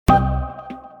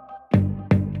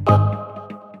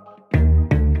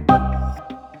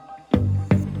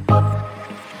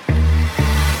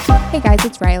guys,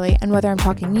 it's Riley, and whether I'm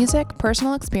talking music,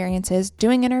 personal experiences,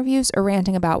 doing interviews, or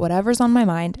ranting about whatever's on my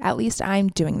mind, at least I'm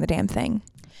doing the damn thing.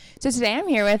 So today I'm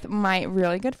here with my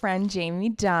really good friend, Jamie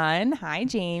Dunn. Hi,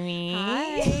 Jamie.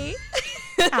 Hi.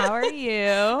 How are you?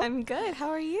 I'm good. How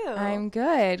are you? I'm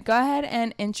good. Go ahead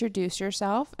and introduce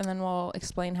yourself, and then we'll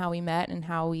explain how we met and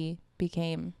how we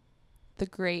became the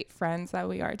great friends that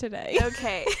we are today.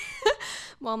 Okay.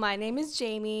 Well, my name is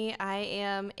Jamie. I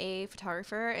am a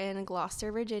photographer in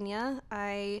Gloucester, Virginia.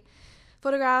 I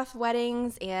photograph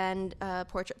weddings and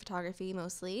portrait photography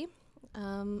mostly.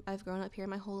 I've grown up here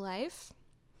my whole life.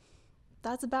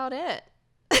 That's about it.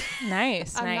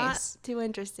 Nice. I'm not too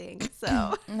interesting,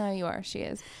 so. No, you are. She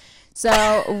is.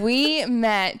 So we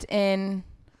met in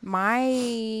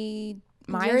my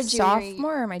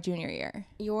sophomore or my junior year?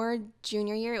 Your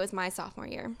junior year. It was my sophomore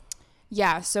year.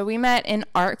 Yeah, so we met in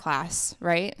art class,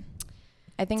 right?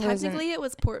 I think technically it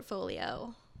was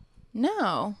portfolio.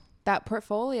 No, that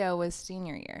portfolio was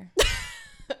senior year.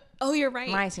 Oh, you're right.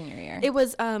 My senior year. It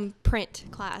was print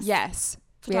class. Yes.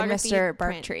 We had Mr.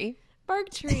 Barktree.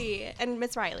 Barktree and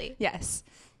Miss Riley. Yes.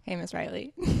 Hey, Miss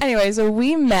Riley. Anyway, so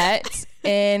we met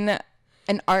in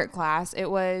an art class. It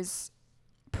was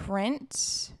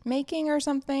print making or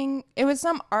something. It was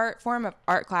some form of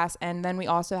art class, and then we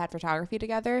also had photography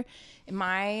together in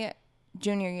my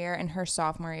junior year and her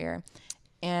sophomore year,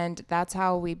 and that's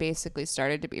how we basically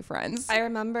started to be friends. I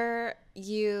remember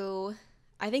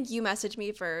I think you messaged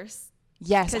me first.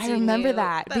 Yes, I remember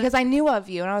that because I knew of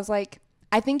you, and I was like,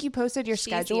 I think you posted your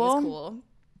schedule. Seems cool.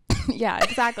 Yeah,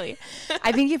 exactly.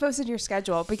 I think you posted your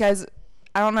schedule because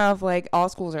I don't know if like all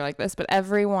schools are like this, but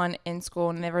everyone in school,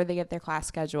 whenever they get their class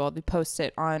schedule, they post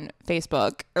it on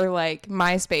Facebook or like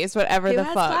MySpace, whatever the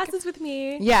fuck. Who has classes with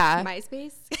me? Yeah.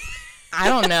 MySpace? I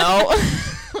don't know.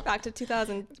 Back to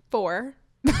 2004.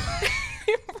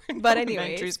 But anyways.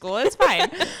 Elementary school, it's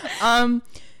fine.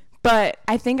 But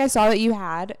I think I saw that you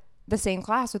had the same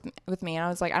class with me, and I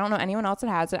was like, I don't know anyone else that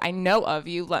has it. I know of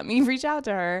you. Let me reach out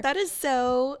to her. That is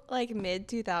so like mid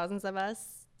 2000s of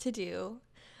us to do.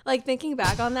 Like thinking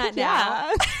back on that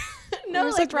now. No,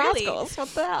 we're like such really. rascals. What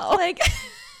the hell? Like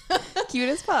cute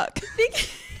as fuck.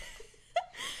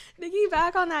 Thinking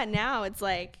back on that now, it's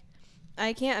like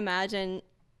I can't imagine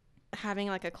having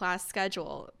like a class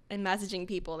schedule and messaging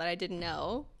people that I didn't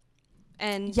know.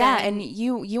 And yeah, then, and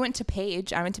you went to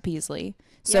Page, I went to Peasley.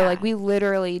 So yeah. like we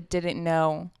literally didn't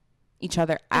know each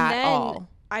other at all.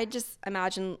 I just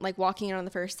imagine like walking in on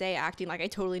the first day acting like I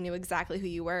totally knew exactly who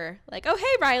you were. Like, oh,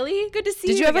 hey, Riley, good to see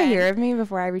you. Did you ever again. hear of me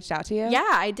before I reached out to you? Yeah,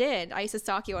 I did. I used to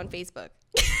stalk you on Facebook.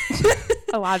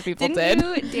 A lot of people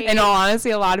Didn't did. In all honesty,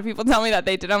 a lot of people tell me that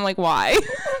they did. I'm like, why?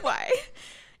 Why?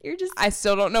 I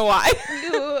still don't know why.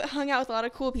 You hung out with a lot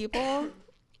of cool people.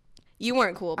 You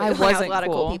weren't cool, but I you hung out with wasn't a lot of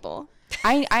cool. cool people.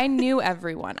 I knew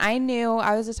everyone. I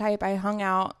was the type, I hung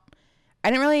out.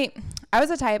 I was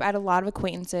the type, I had a lot of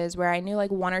acquaintances where I knew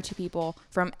like one or two people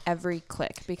from every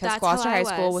clique because That's Gloucester how I High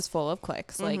School was. was full of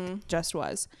cliques, like just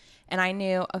was. And I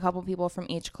knew a couple people from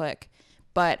each clique,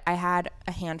 but I had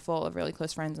a handful of really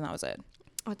close friends and that was it.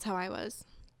 That's how I was.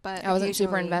 But I wasn't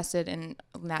super invested in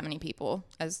that many people,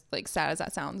 as like sad as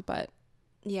that sounds, but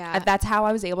yeah, that's how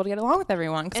I was able to get along with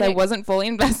everyone because I wasn't fully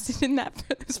invested in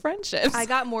those friendships. I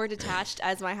got more detached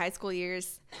as my high school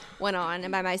years went on,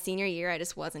 and by my senior year, I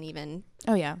just wasn't even.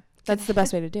 Oh yeah, that's the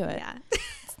best way to do it. Yeah.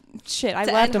 Shit, I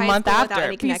To left end a high month school without after.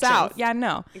 any Peace out. connections. Yeah,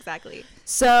 no. Exactly.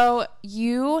 So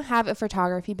you have a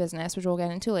photography business, which we'll get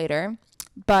into later.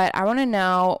 But I want to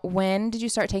know, when did you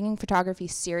start taking photography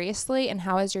seriously, and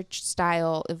how has your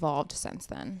style evolved since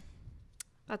then?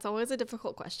 That's always a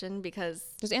difficult question because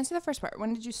Just answer the first part.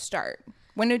 When did you start?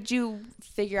 When did you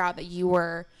figure out that you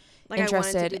were like I wanted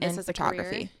interested to do this in as a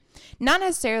photography? career. Not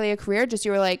necessarily a career, just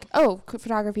you were like, oh,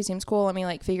 photography seems cool. Let me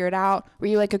like figure it out. Were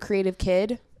you like a creative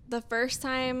kid? The first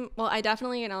time, well, I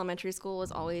definitely in elementary school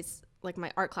was always like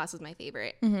my art class was my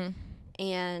favorite. Mm-hmm.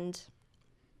 And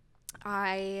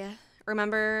I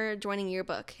remember joining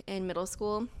yearbook in middle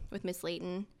school with Miss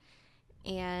Layton,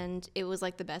 and it was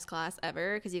like the best class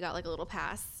ever because you got like a little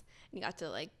pass and you got to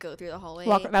like go through the hallway.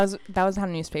 That was how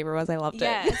newspaper was. I loved it.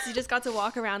 Yes, you just got to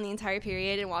walk around the entire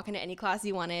period and walk into any class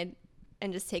you wanted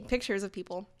and just take pictures of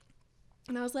people.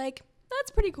 And I was like, that's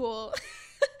pretty cool.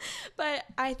 But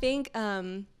I think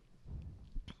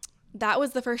that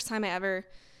was the first time I ever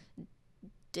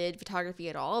did photography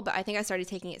at all. But I think I started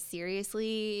taking it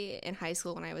seriously in high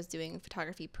school when I was doing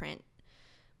photography print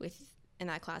in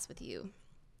that class with you,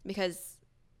 because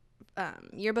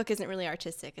yearbook isn't really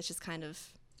artistic. It's just kind of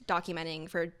documenting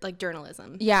for like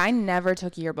journalism. Yeah, I never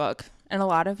took yearbook. And a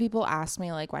lot of people ask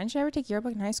me like, why didn't you ever take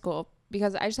yearbook in high school?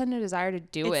 because I just had no desire to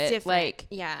do It's it. different. Like,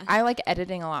 Yeah. I like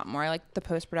editing a lot more. I like the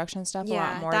post-production stuff a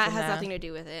lot more. That than has nothing to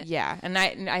do with it. Yeah. And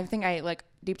I think I like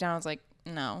deep down I was like,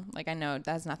 no, like I know that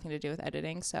has nothing to do with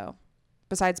editing. So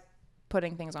besides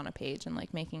putting things on a page and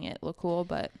like making it look cool,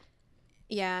 but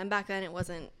Yeah. And back then it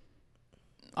wasn't.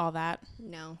 all that.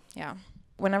 No. Yeah.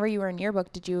 Whenever you were in yearbook,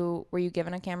 were you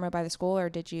given a camera by the school or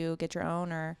did you get your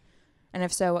own and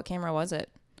if so, what camera was it?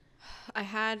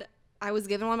 I was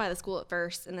given one by the school at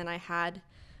first, and then I had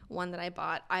one that I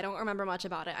bought. I don't remember much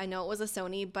about it. I know it was a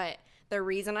Sony, but the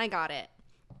reason I got it,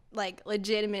 like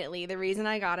legitimately, the reason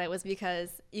I got it was because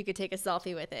you could take a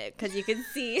selfie with it because you could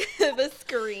see the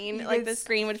screen, like the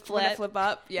screen would flip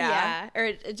up. Yeah. Or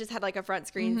it just had like a front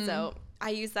screen. So I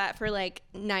used that for like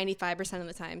 95% of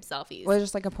the time selfies. Was it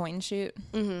just like a point and shoot?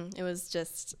 It was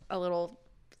just a little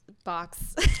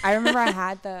box. I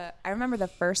remember the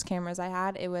first cameras I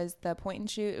had. It was the point and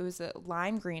shoot. It was a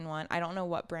lime green one. I don't know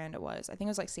what brand it was. I think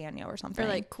it was like Sanyo or something. For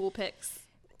like Coolpix.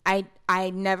 I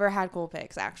never had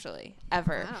Coolpix actually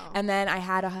ever. Wow. And then I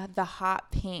had the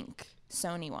hot pink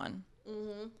Sony one,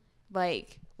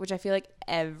 like which I feel like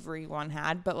everyone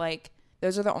had. But like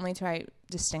those are the only two I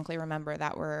distinctly remember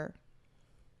that were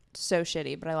so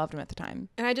shitty. But I loved them at the time.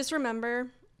 And I just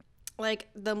remember like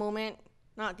the moment.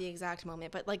 Not the exact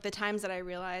moment, but like the times that I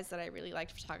realized that I really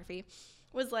liked photography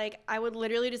was like I would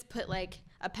literally just put like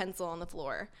a pencil on the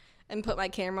floor and put my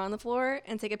camera on the floor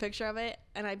and take a picture of it,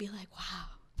 and I'd be like,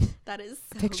 wow, that is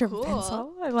so Picture cool. of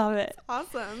pencil. I love it.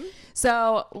 Awesome.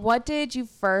 So what did you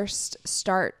first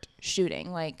start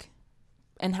shooting like,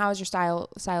 and how has your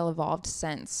style evolved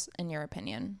since, in your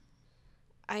opinion?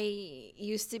 I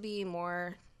used to be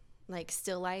more like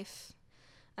still life.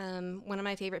 One of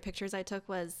my favorite pictures I took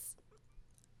was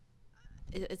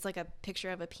it's like a picture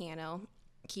of a piano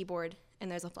keyboard and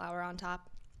there's a flower on top.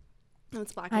 And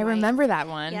it's black and I white. remember that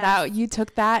one. Yes. That you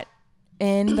took that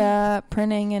in the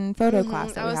printing and photo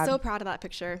class that I we was had. so proud of that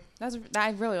picture. I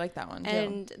really like that one too.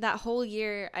 And that whole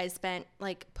year I spent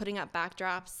like putting up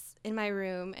backdrops in my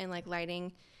room and like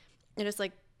lighting and just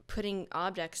like putting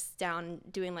objects down,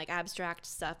 doing like abstract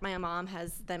stuff. My mom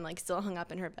has them like still hung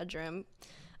up in her bedroom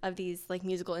of these like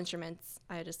musical instruments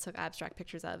I just took abstract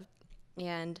pictures of.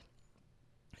 And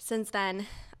since then,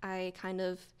 I kind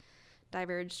of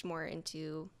diverged more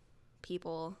into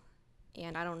people,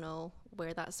 and I don't know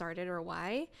where that started or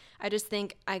why. I just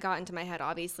think I got into my head,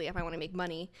 obviously, if I want to make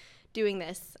money doing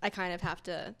this, I kind of have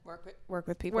to work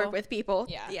with people. Work with people.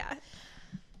 Yeah.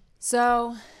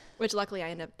 So, which luckily I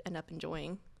end up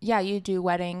enjoying. Yeah, you do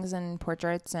weddings and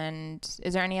portraits, and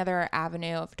is there any other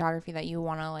avenue of photography that you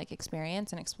want to like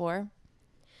experience and explore?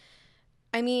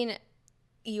 I mean,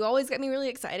 you always get me really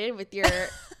excited with your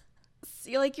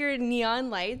like your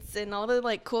neon lights and all the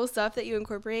like cool stuff that you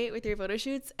incorporate with your photo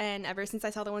shoots. And ever since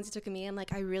I saw the ones you took of me, I'm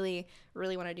like, I really,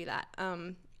 really want to do that.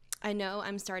 I know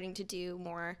I'm starting to do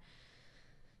more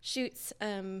shoots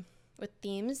with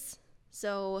themes.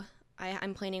 So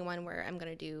I'm planning one where I'm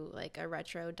going to do like a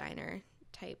retro diner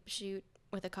type shoot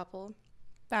with a couple.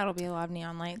 That'll be a lot of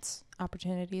neon lights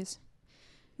opportunities.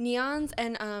 Neons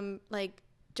and like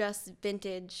just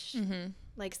vintage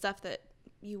like stuff that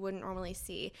you wouldn't normally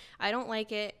see. I don't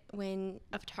like it when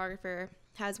a photographer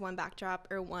has one backdrop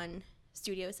or one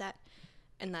studio set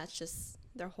and that's just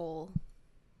their whole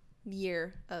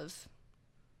year of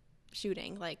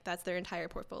shooting. Like that's their entire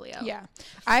portfolio. Yeah.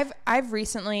 I've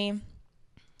recently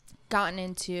gotten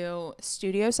into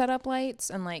studio setup lights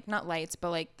and like not lights but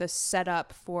like the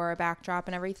setup for a backdrop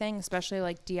and everything, especially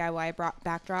like DIY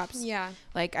backdrops. Yeah.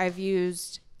 Like I've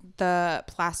used the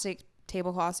plastic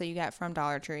tablecloths that you get from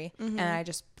Dollar Tree and I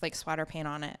just like splatter paint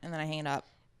on it and then I hang it up.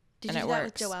 Did and you it do that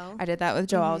works. with Joelle? I did that with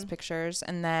Joelle's pictures,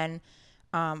 and then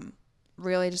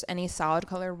really just any solid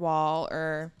colored wall,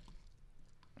 or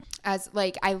as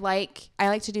like I like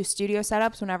to do studio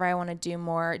setups whenever I want to do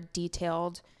more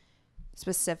detailed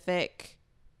specific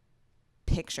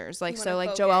pictures, like so like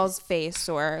focus. Joelle's face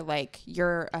or like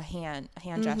a hand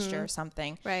gesture or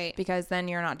something, Right. because then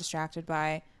you're not distracted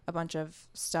by a bunch of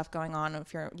stuff going on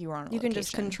if you were on a You can location.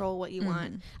 just control what you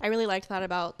want. I really liked that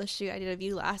about the shoot I did of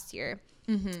you last year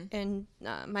in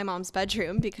my mom's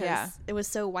bedroom because it was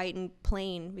so white and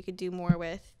plain. We could do more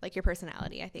with like your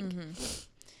personality, I think.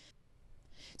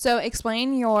 So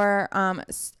explain your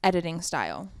editing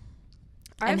style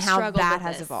and how that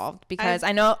has evolved, because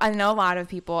I know a lot of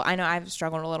people, I know I've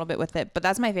struggled a little bit with it, but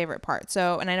that's my favorite part.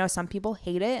 So, and I know some people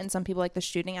hate it and some people like the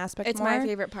shooting aspect It's more. my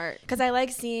favorite part because I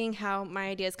like seeing how my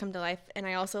ideas come to life, and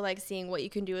I also like seeing what you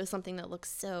can do with something that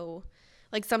looks so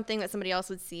like something that somebody else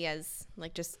would see as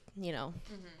like just, you know,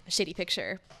 a shitty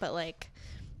picture, but like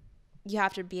you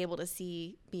have to be able to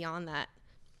see beyond that.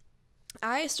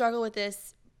 I struggle with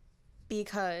this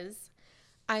because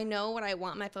I know what I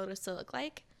want my photos to look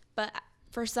like, but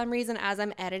for some reason, as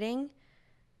I'm editing,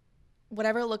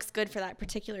 whatever looks good for that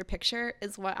particular picture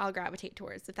is what I'll gravitate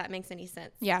towards, if that makes any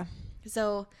sense. Yeah.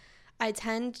 So I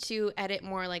tend to edit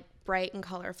more like bright and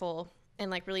colorful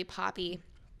and like really poppy,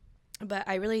 but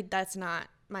that's not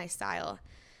my style.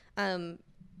 I'm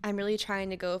really trying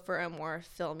to go for a more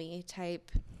filmy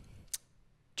type,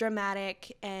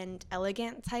 dramatic and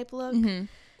elegant type look.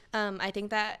 I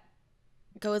think that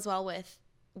goes well with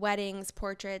weddings,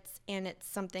 portraits, and it's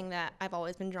something that I've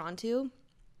always been drawn to.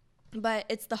 But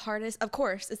it's the hardest, of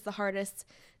course, it's the hardest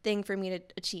thing for me to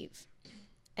achieve.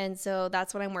 And so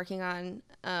that's what I'm working on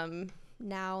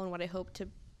now and what I hope to,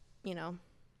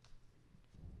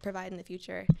 provide in the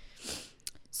future.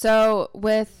 So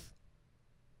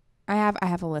I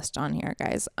have a list on here,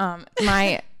 guys.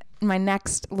 My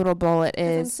next little bullet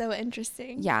is so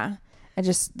interesting. Yeah.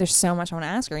 There's so much I want to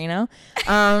ask her,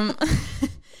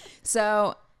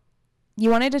 So you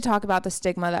wanted to talk about the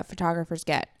stigma that photographers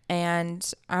get.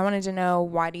 And I wanted to know,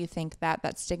 why do you think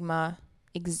that stigma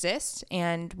exists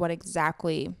and what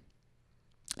exactly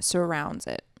surrounds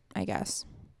it, I guess?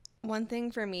 One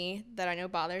thing for me that I know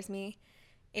bothers me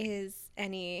is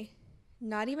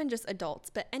not even just adults,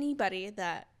 but anybody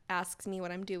that asks me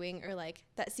what I'm doing, or like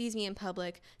that sees me in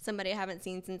public, somebody I haven't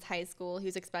seen since high school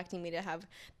who's expecting me to have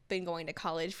been going to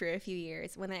college for a few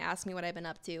years. When they ask me what I've been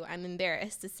up to, I'm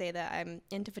embarrassed to say that I'm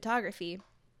into photography.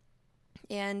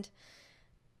 And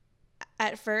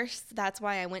at first, that's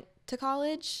why I went to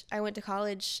college. I went to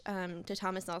college to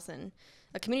Thomas Nelson,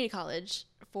 a community college,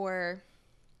 for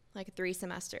like 3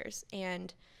 semesters.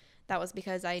 And that was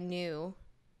because I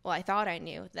thought I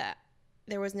knew that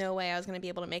there was no way I was going to be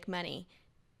able to make money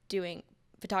doing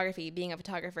photography, being a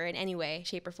photographer in any way,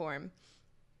 shape, or form.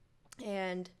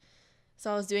 And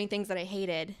so I was doing things that I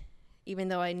hated, even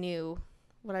though I knew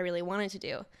what I really wanted to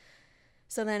do.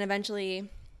 So then eventually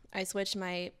I switched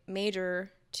my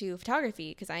major to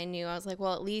photography because I was like,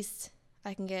 well, at least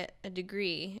I can get a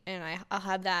degree and I'll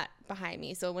have that behind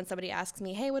me. So when somebody asks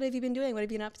me, hey, what have you been doing? What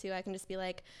have you been up to? I can just be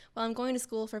like, well, I'm going to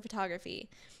school for photography,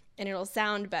 and it'll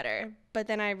sound better. But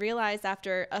then I realized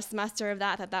after a semester of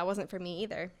that wasn't for me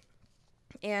either.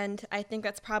 And I think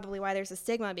that's probably why there's a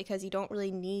stigma, because you don't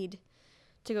really need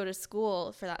to go to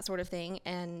school for that sort of thing.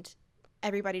 And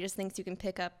everybody just thinks you can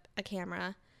pick up a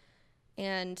camera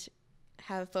and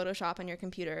have Photoshop on your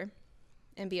computer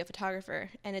and be a photographer.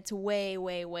 And it's way,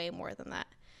 way, way more than that.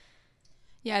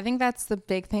 Yeah, I think that's the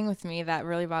big thing with me that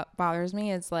really bothers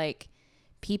me is like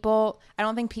I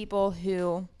don't think people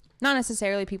who, not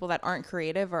necessarily people that aren't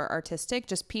creative or artistic,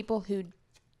 just people who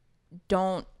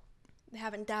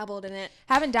haven't dabbled in it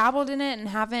and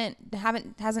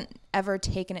hasn't ever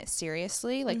taken it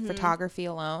seriously, like photography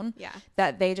alone. Yeah.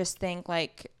 That they just think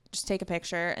like, just take a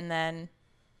picture and then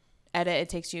edit. It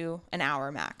takes you an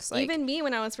hour max. Like, even me,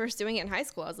 when I was first doing it in high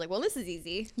school, I was like, well, this is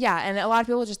easy. Yeah. And a lot of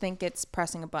people just think it's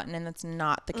pressing a button, and that's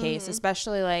not the case,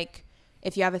 especially like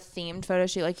if you have a themed photo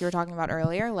shoot, like you were talking about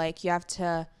earlier, like you have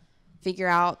to figure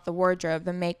out the wardrobe,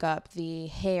 the makeup, the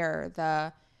hair,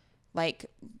 the like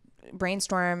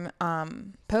brainstorm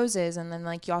poses, and then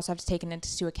like you also have to take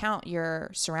into account your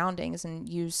surroundings and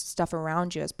use stuff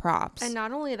around you as props. And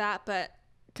not only that, but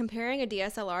comparing a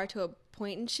DSLR to a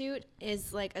point and shoot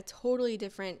is like a totally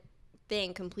different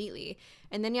thing completely.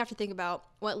 And then you have to think about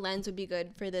what lens would be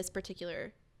good for this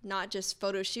particular, not just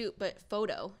photo shoot, but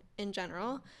photo in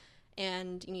general.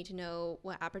 And you need to know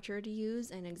what aperture to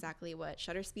use and exactly what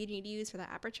shutter speed you need to use for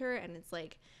that aperture. And it's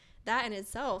like that in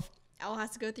itself all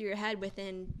has to go through your head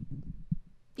within,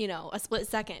 a split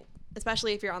second,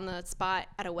 especially if you're on the spot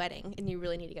at a wedding and you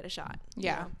really need to get a shot.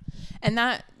 Yeah. And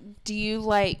do you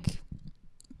like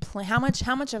how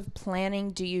much of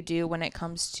planning do you do when it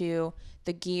comes to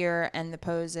the gear and the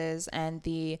poses and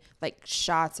the like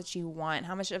shots that you want?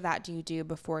 How much of that do you do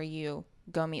before you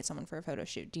go meet someone for a photo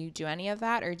shoot? Do you do any of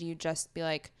that, or do you just be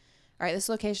like, all right, this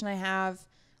location I have,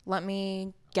 let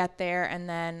me get there and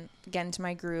then get into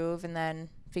my groove and then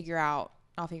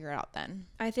I'll figure it out then?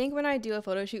 I think when I do a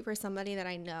photo shoot for somebody that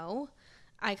I know,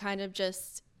 I kind of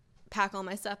just pack all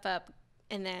my stuff up,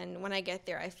 and then when I get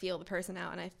there, I feel the person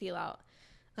out and I feel out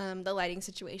the lighting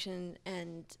situation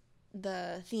and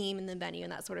the theme and the venue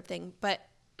and that sort of thing. But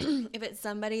if it's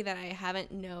somebody that I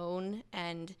haven't known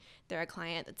and they're a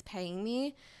client that's paying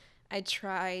me, I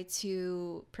try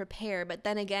to prepare. But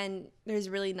then again, there's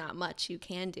really not much you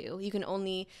can do. You can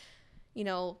only,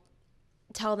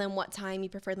 tell them what time you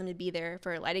prefer them to be there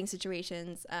for lighting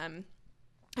situations.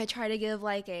 I try to give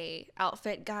like a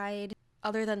outfit guide.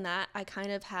 Other than that, I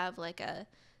kind of have like a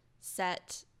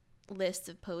set list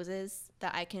of poses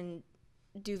that I can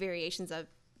do variations of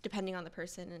depending on the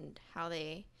person and how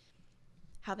they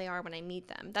are when I meet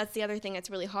them. That's the other thing that's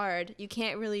really hard. You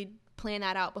can't really plan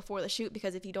that out before the shoot,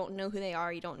 because if you don't know who they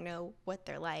are, you don't know what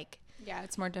they're like. Yeah,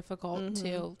 it's more difficult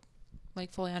to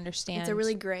like fully understand. It's a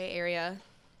really gray area.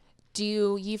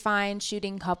 Do you find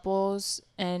shooting couples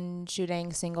and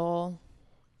shooting single,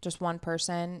 just one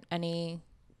person, any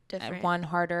Different. one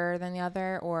harder than the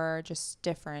other, or just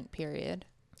different, period?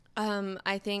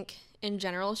 I think in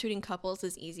general shooting couples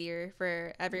is easier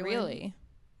for everyone. Really?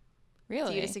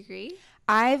 Do you disagree?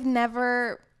 I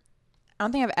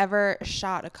don't think I've ever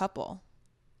shot a couple.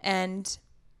 And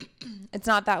it's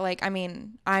not that like, I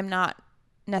mean, I'm not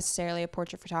necessarily a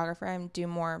portrait photographer. I do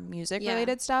more music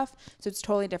related stuff. So it's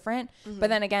totally different. But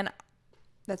then again,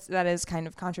 that is kind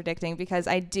of contradicting, because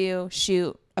I do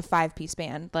shoot a 5-piece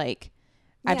band. Like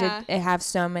I have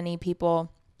so many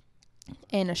people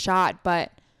in a shot,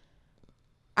 but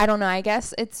I don't know. I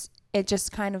guess it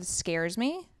just kind of scares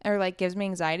me, or like gives me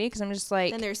anxiety, because I'm just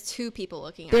like, then there's two people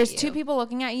looking at you. There's two people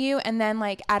looking at you, and then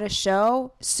like at a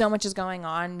show, so much is going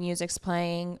on. Music's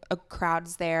playing, a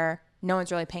crowd's there. No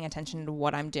one's really paying attention to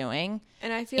what I'm doing.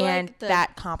 And I feel like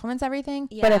that complements everything.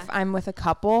 Yeah. But if I'm with a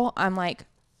couple, I'm like,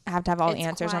 I have to have all the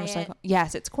answers. Quiet. I'm just like,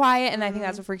 yes, it's quiet. And I think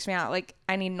that's what freaks me out. Like,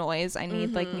 I need noise. I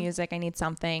need like music. I need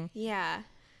something. Yeah.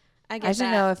 I just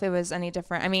didn't know if it was any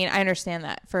different. I mean, I understand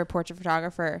that for a portrait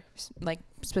photographer, like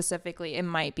specifically, it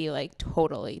might be like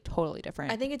totally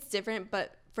different. I think it's different,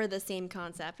 but for the same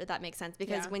concept, if that makes sense.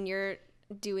 Because when you're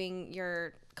doing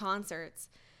your concerts,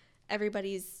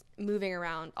 everybody's moving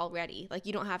around already. Like,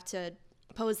 you don't have to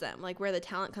pose them. Like, where the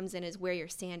talent comes in is where you're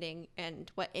standing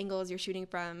and what angles you're shooting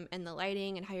from and the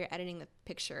lighting and how you're editing the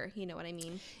picture. You know what I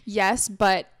mean? Yes,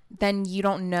 but then you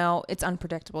don't know. It's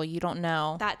unpredictable. You don't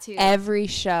know. That too. Every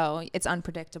show, it's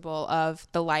unpredictable of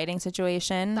the lighting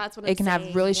situation. That's what I'm it can saying,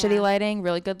 have really shitty lighting,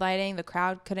 really good lighting. The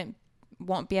crowd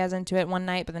won't be as into it one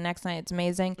night, but the next night it's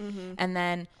amazing. And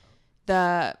then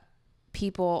the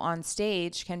people on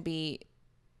stage can be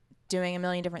doing a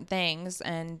million different things,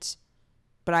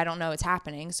 but I don't know it's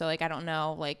happening. So like, I don't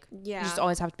know, like, you just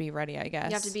always have to be ready, I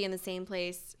guess. You have to be in the same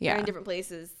place. Yeah. Or in different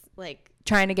places. Like,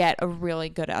 trying to get a really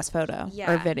good ass photo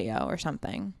or video or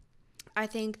something. I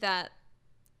think that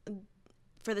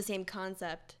for the same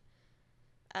concept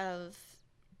of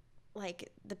like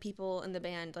the people in the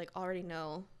band like already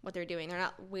know what they're doing. They're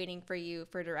not waiting for you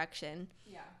for direction.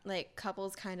 Yeah. Like,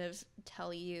 couples kind of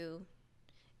tell you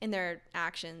in their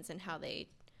actions and how they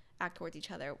act towards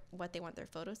each other what they want their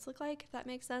photos to look like, if that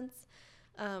makes sense.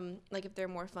 Like, if they're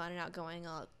more fun and outgoing,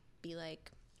 I'll be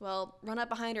like, well, run up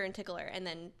behind her and tickle her, and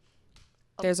then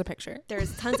there's a picture.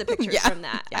 There's tons of pictures from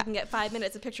that. I can get 5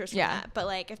 minutes of pictures from that. But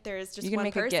like, if there's just one person,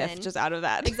 you can make a GIF just out of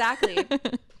that. Exactly.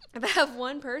 If I have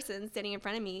one person standing in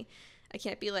front of me, I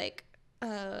can't be like,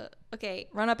 okay,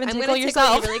 run up and tickle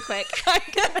yourself. I'm gonna tickle you really quick.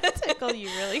 I'm gonna tickle you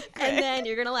really quick. And then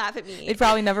you're gonna laugh at me. They'd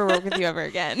probably never work with you ever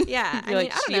again. Yeah. You're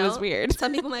like, she was weird.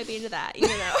 Some people might be into that. You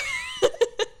don't know.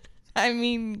 I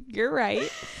mean, you're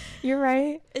right. You're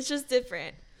right. It's just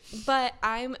different. But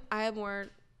I have more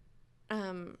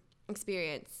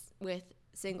experience with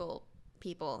single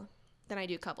people than I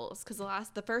do couples, because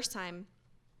the first time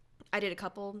I did a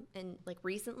couple, and like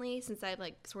recently, since I've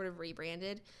like sort of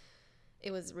rebranded,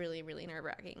 it was really, really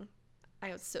nerve-wracking.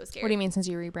 I was so scared. What do you mean, since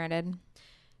you rebranded?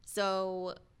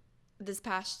 So this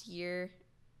past year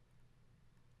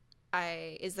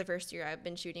is the first year I've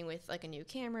been shooting with like a new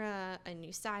camera, a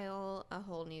new style, a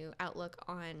whole new outlook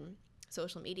on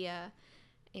social media,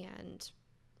 and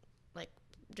like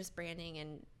just branding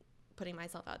and putting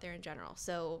myself out there in general.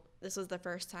 So this was the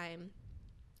first time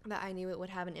that I knew it would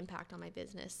have an impact on my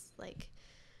business, like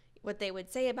what they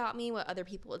would say about me, what other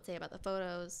people would say about the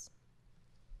photos.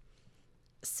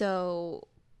 So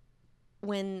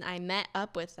when I met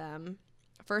up with them,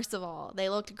 first of all, they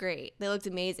looked great. They looked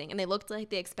amazing, and they looked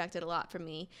like they expected a lot from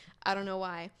me. I don't know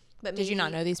why, but did you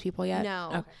not know these people yet? No.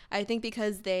 Okay. I think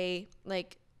because they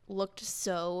like looked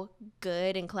so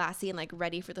good and classy and like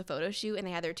ready for the photo shoot, and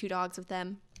they had their 2 dogs with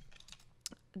them,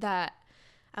 that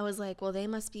I was like, well, they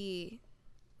must be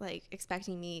like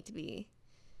expecting me to be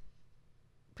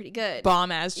pretty good.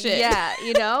 Bomb ass shit. Yeah,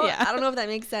 you know? Yeah. I don't know if that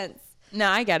makes sense. No,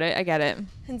 I get it.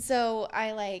 And so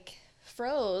I like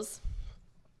froze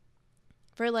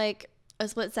for like a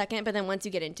split second, but then once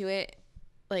you get into it,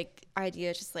 like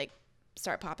ideas just like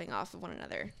start popping off of one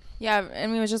another. Yeah, I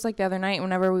mean, it was just like the other night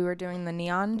whenever we were doing the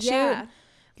neon shoot.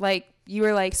 Like, you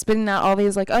were like spitting out all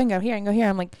these like, oh, I can go here, I can go here.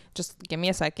 I'm like, just give me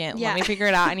a second. Yeah. Let me figure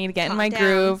it out. I need to get in my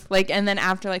groove. Like, and then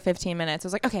after like 15 minutes, I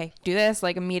was like, okay, do this.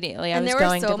 Like immediately, I was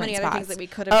going different spots. And there were so many other things that we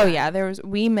could have done. Yeah,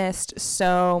 we missed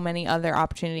so many other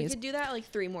opportunities. We could do that like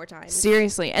 3 more times.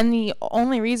 Seriously. And the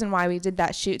only reason why we did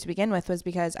that shoot to begin with was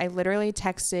because I literally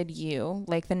texted you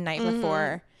like the night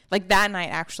before, like that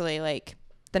night actually, like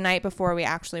the night before we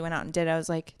actually went out and did it. I was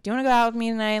like, do you want to go out with me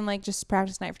tonight and like just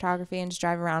practice night photography and just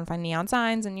drive around and find neon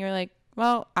signs? And you're like,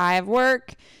 well, I have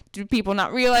work. Do people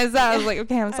not realize that? I was like,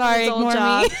 okay, I'm sorry, ignore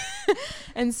me.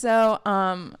 And so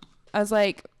I was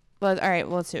like, well, all right,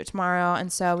 well, let's do it tomorrow.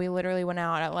 And so we literally went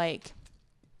out at like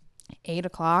 8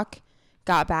 o'clock,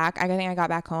 got back. I think I got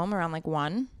back home around like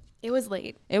 1. It was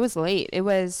late.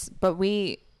 But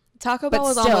we... Taco Bell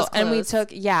was almost closed. And we took,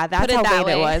 that's how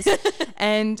late it was.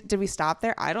 And did we stop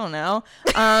there? I don't know.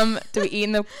 Did we eat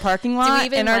in the parking lot? Do we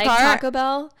even in our like car? Taco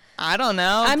Bell? I don't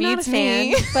know. I'm not a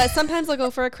fan, but sometimes I'll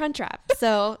go for a Crunchwrap.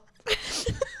 So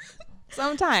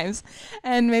sometimes,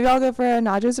 and maybe I'll go for a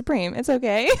Nacho Supreme. It's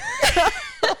okay.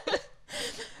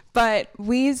 But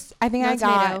I think I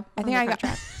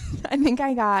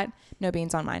got no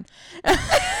beans on mine.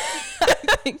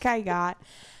 I think I got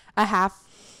a half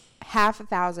a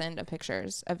thousand of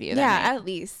pictures of you. Yeah, at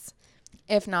least,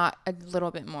 if not a little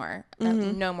bit more.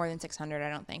 No more than 600, I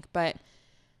don't think. But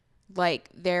like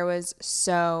there was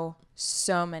so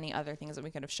many other things that we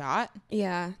could have shot.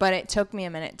 Yeah. But it took me a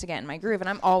minute to get in my groove, and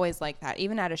I'm always like that.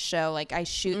 Even at a show, like I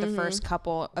shoot the first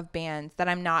couple of bands that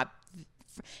I'm not.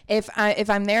 If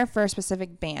I'm there for a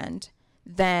specific band,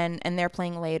 then and they're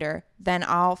playing later, then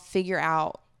I'll figure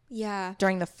out. Yeah.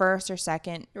 During the first or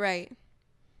second. Right.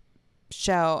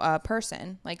 Show a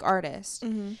person like artist,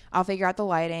 I'll figure out the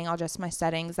lighting, I'll adjust my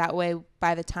settings, that way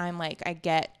by the time like I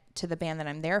get to the band that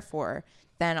I'm there for,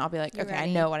 then I'll be like, You're okay,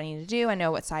 ready. I know what I need to do, I know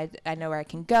what side, I know where I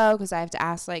can go, because I have to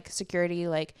ask like security,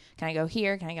 like, can I go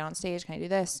here, can I get on stage, can I do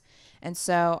this? And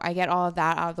so I get all of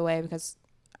that out of the way, because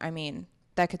I mean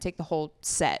that could take the whole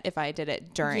set if I did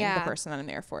it during the person that I'm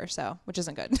there for, so which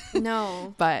isn't good.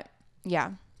 No. But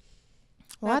yeah,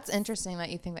 well, that's interesting that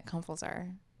you think that comfles are.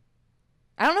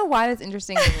 I don't know why that's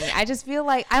interesting to me. I just feel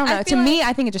like, I don't know. To me,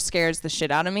 I think it just scares the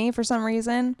shit out of me for some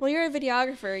reason. Well, you're a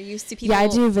videographer. Used to people. Yeah, I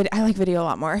do. I like video a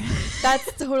lot more.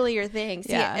 That's totally your thing.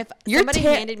 See, yeah. if somebody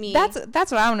handed me. That's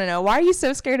what I want to know. Why are you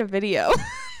so scared of video?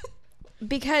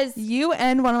 Because. You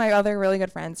and one of my other really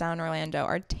good friends down in Orlando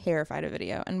are terrified of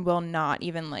video and will not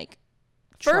even like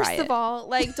try First of all,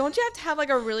 like, don't you have to have like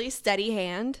a really steady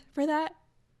hand for that?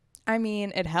 I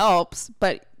mean, it helps,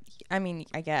 but I mean,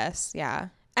 I guess, yeah.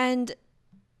 And.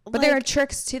 But there are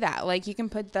tricks to that. Like you can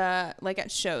put like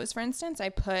at shows, for instance, I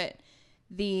put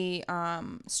the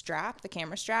the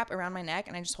camera strap around my neck,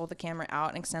 and I just hold the camera out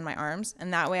and extend my arms,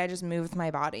 and that way I just move with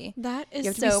my body. That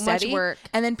is so much work.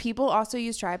 And then people also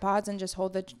use tripods and just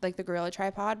hold the Gorilla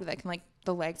tripod, but that can like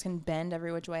the legs can bend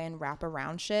every which way and wrap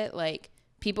around shit. Like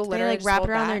people literally like wrap it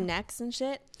around their necks and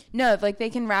shit. No, like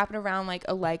they can wrap it around like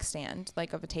a leg stand,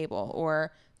 like of a table,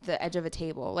 or the edge of a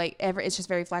table. Like it's just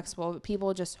very flexible, but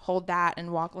people just hold that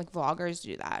and walk, like vloggers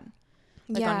do that,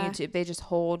 like on YouTube. They just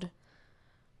hold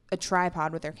a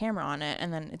tripod with their camera on it,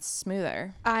 and then it's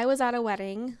smoother. I was at a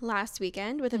wedding last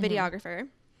weekend with a videographer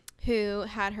who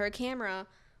had her camera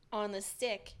on the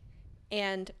stick,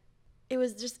 and it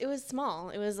was small.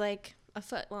 It was like a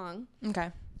foot long. Okay.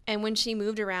 And when she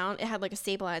moved around, it had like a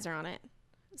stabilizer on it,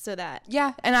 so that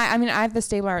and I mean I have the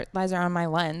stabilizer on my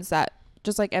lens, that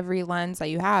just like every lens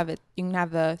that you have, you can have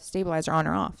the stabilizer on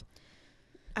or off.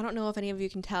 I don't know if any of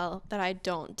you can tell that I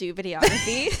don't do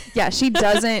videography. Yeah, she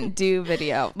doesn't do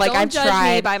video. Like don't I've judge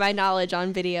tried me by my knowledge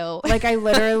on video. Like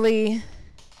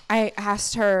I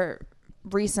asked her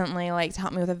recently, like, to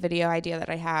help me with a video idea that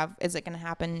I have. Is it going to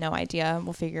happen? No idea.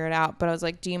 We'll figure it out. But I was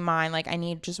like, do you mind? Like, I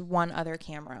need just one other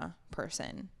camera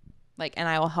person. Like, and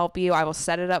I will help you. I will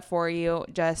set it up for you.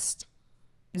 Just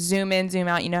zoom in, zoom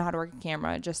out. You know how to work a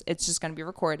camera. It's just going to be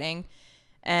recording.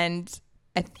 And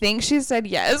I think she said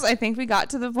yes. I think we got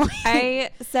to the point. I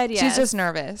said yes. She's just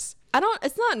nervous.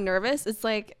 It's not nervous. It's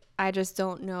like, I just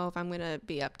don't know if I'm going to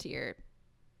be up to your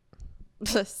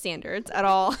standards at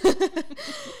all.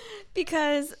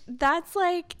 Because that's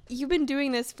like, you've been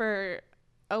doing this for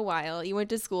a while. You went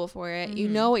to school for it. Mm-hmm. You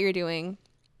know what you're doing.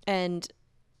 And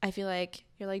I feel like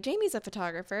you're like, Jamie's a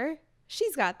photographer.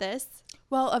 She's got this.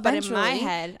 Well, eventually. But in my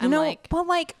head, I'm like. But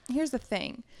like, here's the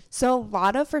thing. So a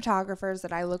lot of photographers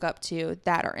that I look up to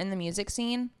that are in the music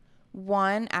scene,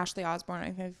 one, Ashley Osborne,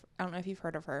 I don't know if you've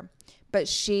heard of her, but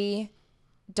she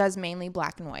does mainly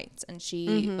black and whites. And she,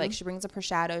 like, she brings up her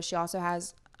shadows. She also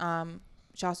has,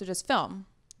 she also does film,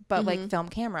 but like film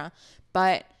camera.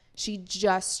 But she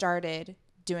just started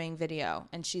doing video,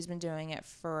 and she's been doing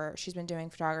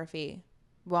photography,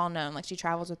 well known. Like she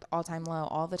travels with All Time Low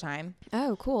all the time.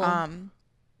 Oh, cool.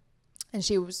 And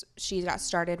she got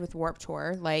started with Warped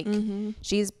Tour. Like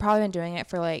she's probably been doing it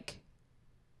for like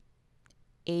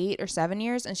 8 or 7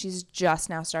 years, and she's just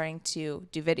now starting to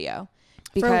do video.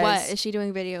 For what is she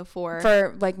doing video for?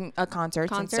 For like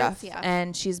concerts and stuff. Yeah.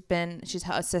 And she's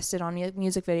assisted on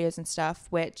music videos and stuff,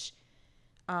 which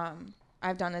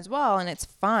I've done as well, and it's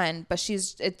fun. But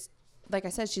it's like I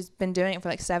said, she's been doing it for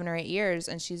like 7 or 8 years,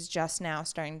 and she's just now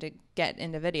starting to get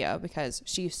into video because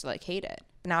she used to like hate it,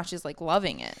 but now she's like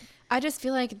loving it. I just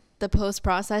feel like the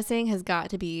post-processing has got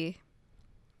to be.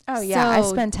 Oh yeah, I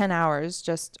spend 10 hours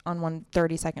just on one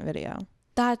 30-second video.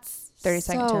 That's 30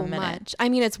 seconds to a minute. Much. I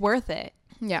mean, it's worth it.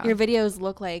 Yeah. Your videos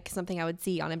look like something I would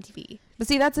see on MTV. But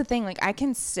see, that's the thing. Like, I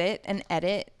can sit and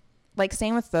edit, like,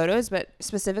 same with photos, but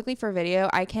specifically for video,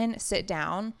 I can sit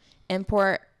down,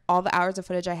 import all the hours of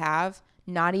footage I have,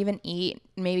 not even eat,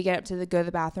 maybe get up to go to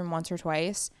the bathroom once or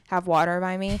twice, have water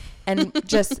by me, and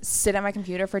just sit at my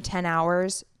computer for 10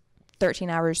 hours,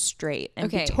 13 hours straight, and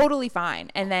be totally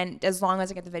fine. And then as long as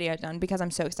I get the video done, because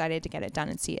I'm so excited to get it done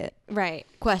and see it. Right.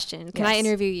 Question. Can I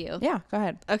interview you? Yeah, go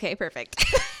ahead. Okay, perfect.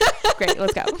 Great,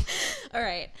 let's go. All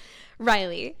right.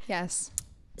 Riley. Yes.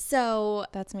 So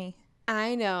that's me.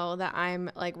 I know that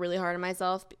I'm like really hard on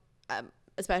myself,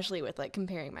 especially with like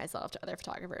comparing myself to other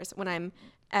photographers when I'm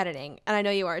editing. And I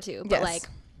know you are too. But like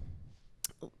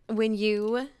when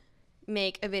you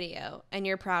make a video and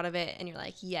you're proud of it and you're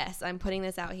like, yes, I'm putting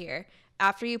this out here.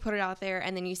 After you put it out there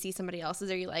and then you see somebody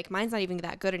else's, or you're like, mine's not even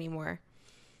that good anymore.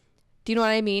 Do you know what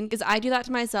I mean? Because I do that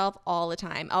to myself all the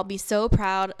time. I'll be so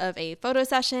proud of a photo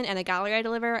session and a gallery I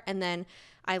deliver, and then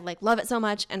I like love it so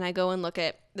much, and I go and look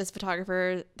at this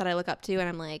photographer that I look up to, and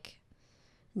I'm like,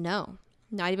 no,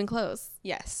 not even close.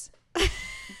 Yes. Okay.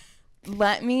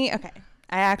 I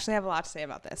actually have a lot to say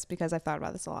about this because I've thought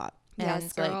about this a lot. Yes,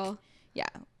 and girl. Like, yeah.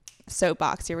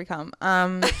 Soapbox, here we come.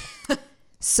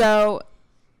 So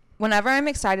whenever I'm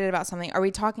excited about something, are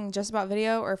we talking just about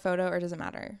video or photo, or does it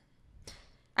matter?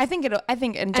 I think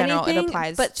in general it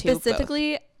applies but to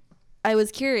specifically both. I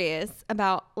was curious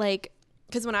about like,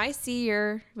 because when I see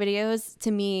your videos, to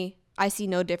me, I see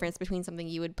no difference between something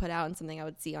you would put out and something I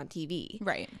would see on TV.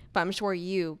 Right. But I'm sure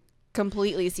you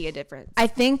completely see a difference. I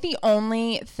think the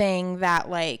only thing that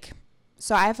like,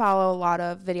 so I follow a lot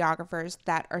of videographers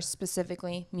that are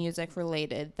specifically music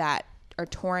related, that are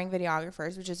touring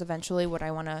videographers, which is eventually what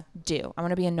I want to do. I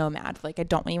want to be a nomad. Like, I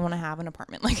don't even want to have an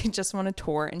apartment. Like, I just want to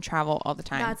tour and travel all the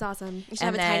time. That's awesome. You should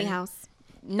have a tiny house.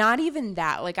 Not even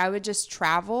that. Like, I would just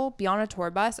travel, be on a tour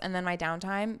bus, and then my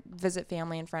downtime, visit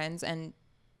family and friends, and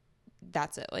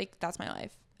that's it. Like, that's my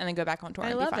life. And then go back on tour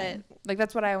and be fine. I love it. Like,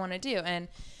 that's what I want to do. And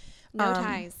no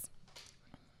ties.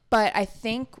 But I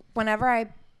think whenever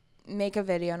I make a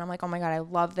video and I'm like, oh my God, I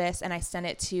love this, and I send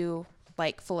it to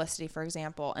like Felicity, for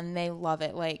example, and they love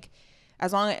it. Like,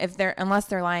 unless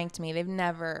they're lying to me, they've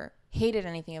never hated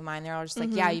anything of mine. They're all just like,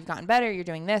 yeah, you've gotten better. You're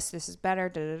doing this. This is better.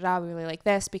 Da, da, da. We really like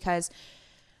this because,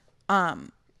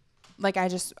 like,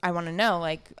 I want to know,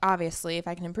 like, obviously if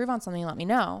I can improve on something, let me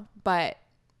know. But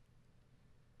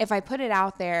if I put it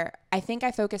out there, I think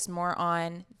I focus more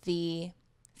on the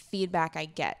feedback I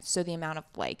get. So the amount of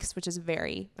likes, which is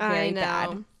very, very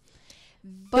bad.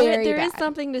 But there is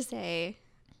something to say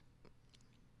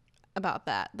about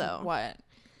that, though. What?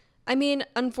 I mean,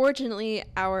 unfortunately,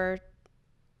 our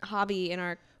hobby and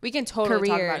our we can totally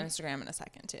talk about Instagram in a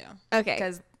second too. Okay,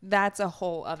 because that's a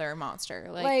whole other monster.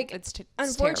 Like it's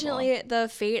unfortunately, terrible. The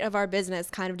fate of our business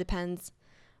kind of depends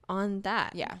on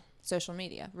that. Yeah, social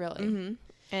media, really.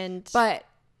 But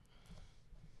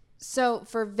so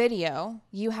for video,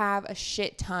 you have a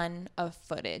shit ton of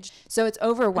footage, so it's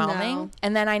overwhelming. No.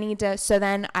 And then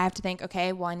then I have to think,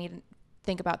 okay, well, I need to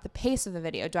think about the pace of the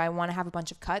video. Do I want to have a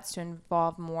bunch of cuts to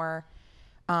involve more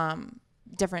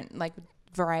different like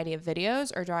variety of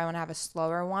videos, or do I want to have a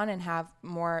slower one and have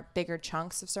more bigger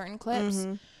chunks of certain clips?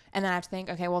 And then I have to think,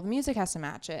 okay, well, the music has to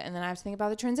match it, and then I have to think about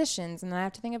the transitions, and then I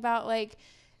have to think about like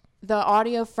the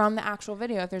audio from the actual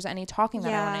video if there's any talking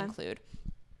that I want to include.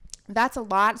 That's a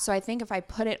lot. So I think if I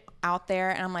put it out there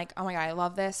and I'm like, oh my God, I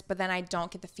love this, but then I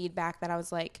don't get the feedback that I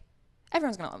was like,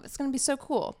 everyone's gonna love this, it's gonna be so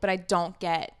cool, but I don't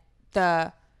get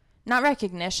the not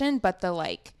recognition, but the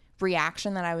like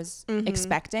reaction that I was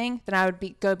expecting, then I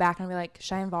would go back and be like,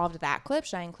 should I involve that clip?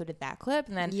 Should I included that clip?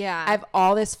 And then I have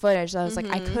all this footage that I was like,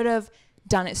 I could have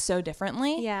done it so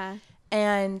differently. Yeah.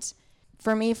 And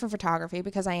for me, for photography,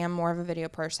 because I am more of a video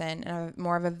person and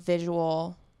more of a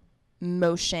visual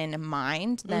motion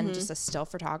mind than just a still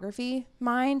photography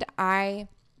mind, I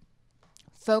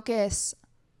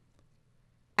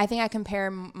I think I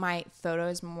compare my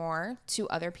photos more to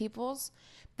other people's,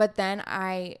 but then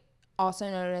I also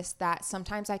noticed that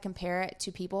sometimes I compare it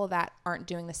to people that aren't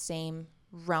doing the same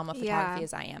realm of photography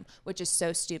as I am, which is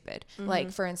so stupid.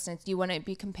 Like, for instance, you wouldn't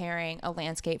be comparing a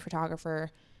landscape photographer,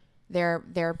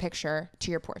 their picture, to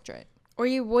your portrait. Or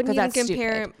you wouldn't even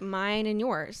compare stupid. mine and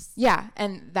yours. Yeah,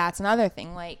 and that's another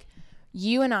thing. Like,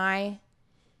 you and I,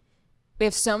 we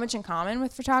have so much in common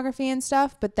with photography and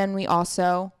stuff, but then we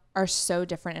also are so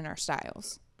different in our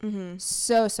styles.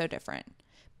 So different.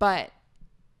 But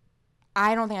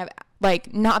I don't think I've,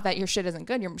 like, not that your shit isn't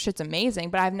good, your shit's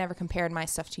amazing, but I've never compared my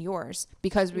stuff to yours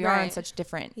because we are in such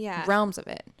different realms of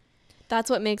it. That's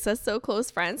what makes us so close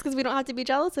friends, because we don't have to be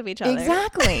jealous of each other.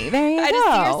 Exactly. There you go. I just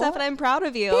see your stuff and I'm proud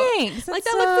of you. Thanks. Like,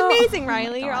 that looks amazing,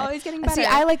 Riley. You're always getting better. See,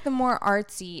 I like the more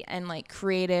artsy and, like,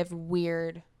 creative,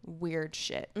 weird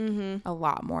shit a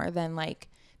lot more than, like,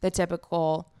 the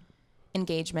typical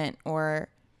engagement or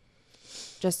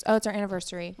just, oh, it's our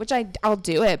anniversary, which I'll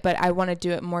do it, but I want to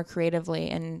do it more creatively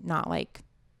and not, like,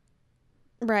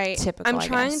 typical. I'm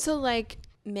trying to, like,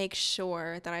 make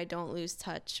sure that I don't lose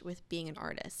touch with being an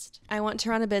artist. I want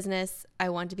to run a business. I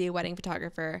want to be a wedding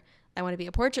photographer. I want to be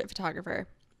a portrait photographer.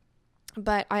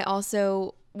 But I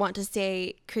also want to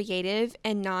stay creative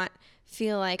and not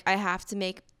feel like I have to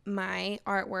make my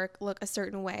artwork look a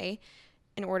certain way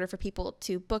in order for people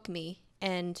to book me.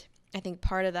 And I think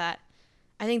part of that,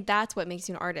 I think that's what makes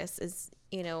you an artist, is,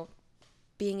 you know,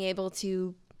 being able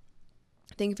to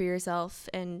think for yourself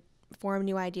and form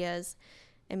new ideas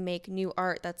and make new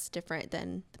art that's different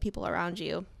than the people around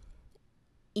you.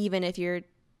 Even if you're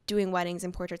doing weddings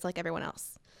and portraits like everyone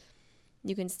else,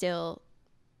 you can still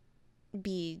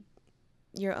be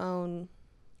your own.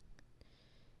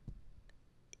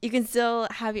 You can still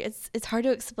have your, it's hard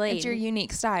to explain. It's your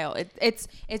unique style.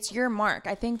 It's your mark.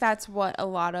 I think that's what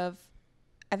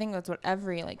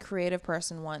every, like, creative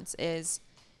person wants, is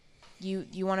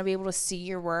you want to be able to see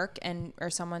your work, and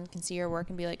or someone can see your work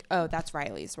and be like, oh, that's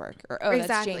Riley's work, or oh,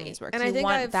 that's Jamie's work. And you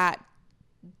want that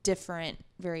different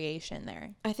variation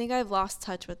there. I think I've lost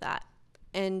touch with that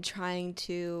in trying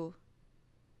to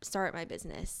start my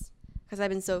business, because I've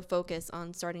been so focused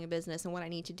on starting a business and what I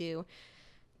need to do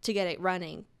to get it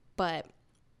running. But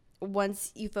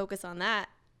once you focus on that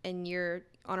and you're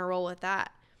on a roll with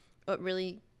that, what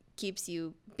really keeps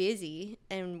you busy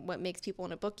and what makes people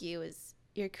want to book you is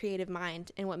your creative mind,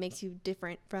 and what makes you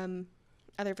different from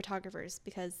other photographers,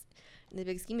 because in the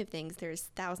big scheme of things, there's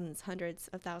thousands, hundreds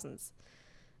of thousands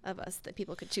of us that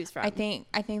people could choose from. I think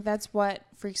that's what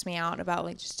freaks me out about,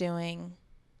 like, just doing,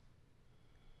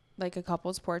 like, a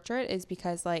couple's portrait, is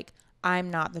because, like, I'm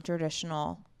not the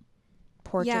traditional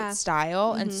portrait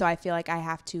style, and so I feel like I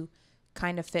have to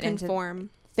kind of fit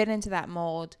into that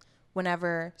mold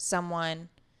whenever someone,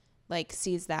 like,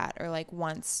 sees that or, like,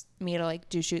 wants me to, like,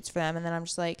 do shoots for them, and then I'm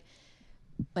just like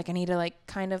I need to, like,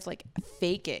 kind of, like,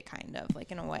 fake it, kind of, like,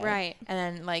 in a way, right? And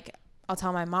then, like, I'll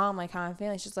tell my mom, like, how I'm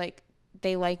feeling. She's like,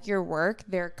 they like your work,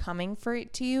 they're coming for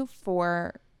it to you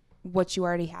for what you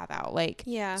already have out, like,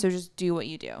 so just do what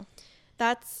you do.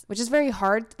 Which is very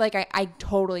hard. Like, I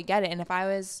totally get it. And if I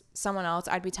was someone else,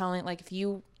 I'd be telling, like, if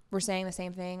you were saying the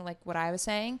same thing, like what I was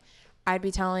saying, I'd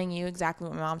be telling you exactly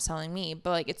what my mom's telling me. But,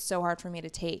 like, it's so hard for me to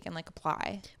take and, like,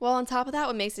 apply. Well, on top of that,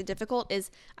 what makes it difficult is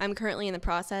I'm currently in the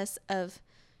process of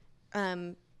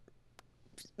forming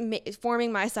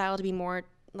my style to be more,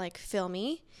 like,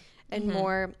 filmy and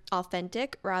more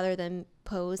authentic, rather than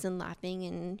pose and laughing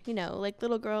and, you know, like,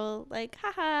 little girl, like,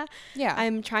 haha. Yeah.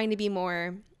 I'm trying to be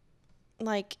more,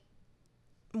 like,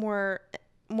 more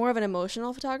of an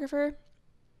emotional photographer.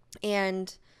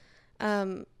 And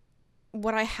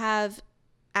what I have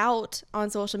out on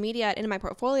social media and in my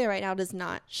portfolio right now does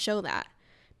not show that,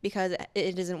 because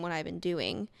it isn't what I've been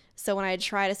doing. So when I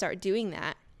try to start doing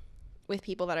that with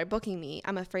people that are booking me,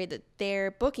 I'm afraid that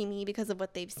they're booking me because of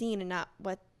what they've seen and not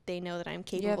what they know that I'm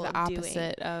capable of doing. You have the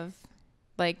opposite of,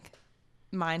 like,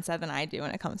 mindset than I do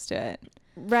when it comes to it.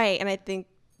 Right. And I think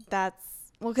that's,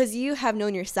 well, because you have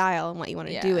known your style and what you want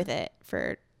to do with it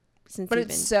since but you've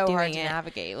been it's so doing hard to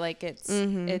navigate. Like,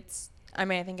 it's I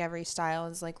mean, I think every style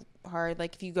is, like, hard.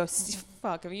 Like, if you go see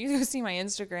my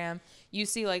Instagram, you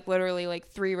see, like, literally, like,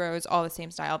 3 rows all the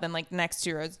same style, then, like, next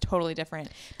 2 rows totally different,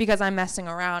 because I'm messing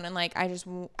around, and, like, I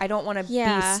don't want to be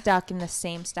stuck in the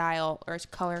same style or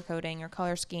color coding or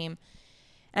color scheme.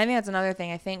 And I think that's another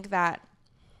thing. I think that,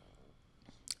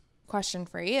 question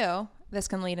for you, this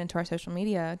can lead into our social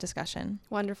media discussion.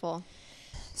 Wonderful.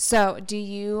 So, do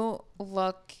you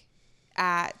look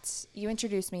at, you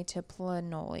introduced me to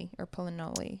Planoly.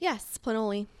 Yes,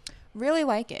 Planoly. Really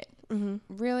like it.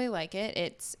 Really like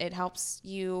it. It helps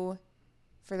you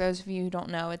for those of you who don't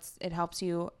know, it helps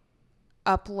you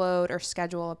upload or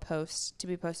schedule a post to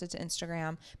be posted to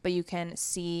Instagram, but you can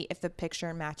see if the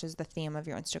picture matches the theme of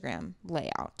your Instagram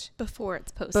layout before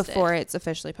it's posted. Before it's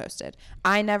officially posted.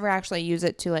 I never actually use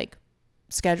it to like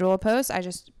schedule a post. I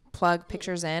just plug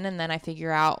pictures in and then I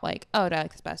figure out like, oh, do I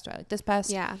like this best? Do I like this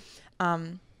best? Yeah.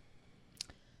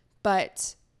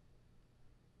 But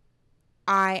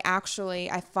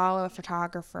I follow a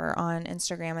photographer on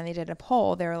Instagram and they did a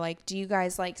poll. They were like, do you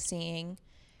guys like seeing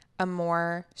a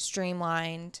more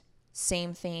streamlined,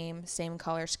 same theme, same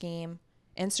color scheme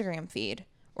Instagram feed?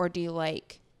 Or do you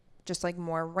like just like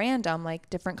more random, like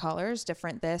different colors,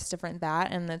 different this, different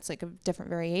that, and it's like a different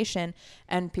variation?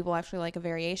 And people actually like a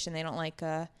variation. They don't like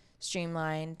a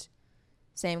streamlined,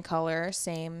 same color,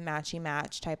 same matchy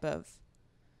match type of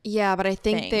Yeah, but I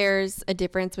think thing. there's a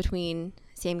difference between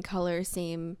same color,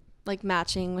 same like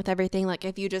matching with everything. Like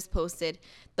if you just posted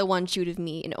the one shoot of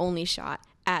me and only shot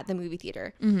at the movie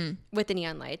theater with the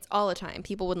neon lights all the time,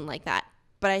 people wouldn't like that.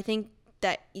 But I think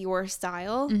that your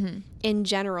style in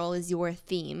general is your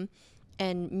theme,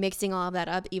 and mixing all of that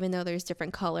up, even though there's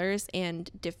different colors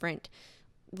and different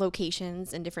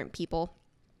locations and different people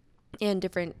and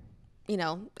different, you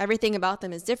know, everything about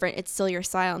them is different. It's still your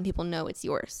style and people know it's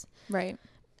yours. Right.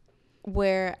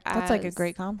 Whereas That's like a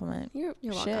great compliment. You're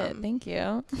Shit, welcome. thank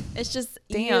you. It's just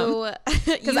Damn.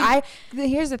 Because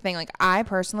here's the thing, like I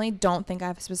personally don't think I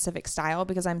have a specific style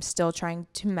because I'm still trying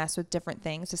to mess with different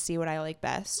things to see what I like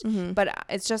best. But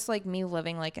it's just like me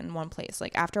living like in one place.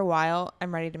 Like after a while,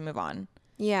 I'm ready to move on.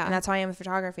 Yeah. And that's how I am with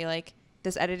photography. Like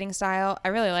this editing style, I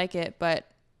really like it, but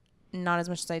not as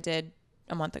much as I did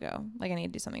a month ago. Like I need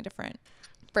to do something different.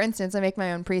 For instance, I make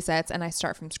my own presets and I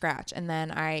start from scratch. And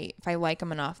then if I like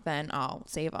them enough, then I'll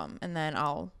save them. And then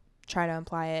I'll try to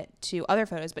apply it to other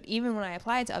photos. But even when I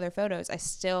apply it to other photos, I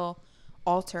still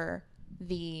alter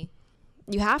You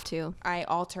have to. I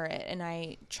alter it and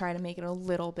I try to make it a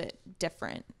little bit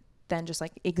different than just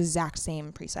like exact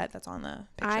same preset that's on the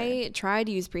picture. I tried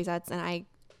to use presets and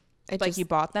you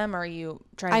bought them or you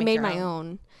tried to I make made your my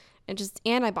own.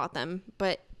 And I bought them,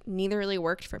 but neither really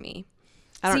worked for me.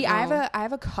 I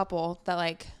have a couple that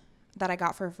I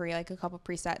got for free, like a couple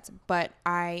presets, but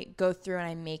I go through and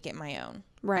I make it my own.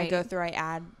 Right. I go through, I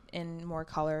add in more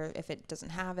color if it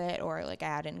doesn't have it, or like I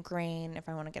add in grain if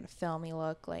I want to get a filmy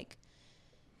look. Like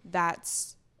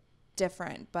that's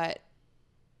different, but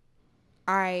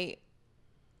I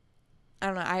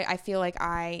don't know. I feel like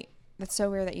that's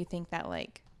so weird that you think that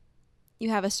like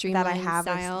you have a streamlined that I have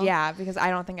style. Yeah, because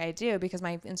I don't think I do, because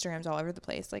my Instagram's all over the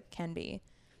place, like can be.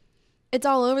 It's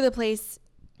all over the place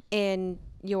in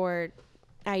your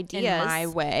ideas. In my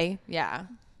way, yeah.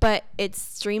 But it's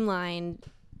streamlined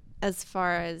as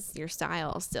far as your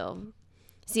style still.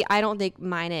 See, I don't think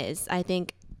mine is. I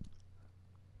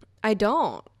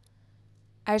don't.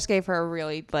 I just gave her a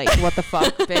really like what the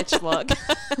fuck bitch look.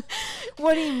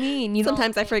 What do you mean?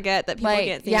 Sometimes I forget that people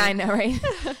get things. Yeah, I know, right?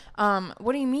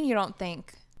 What do you mean you don't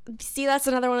think? See, that's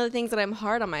another one of the things that I'm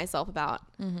hard on myself about.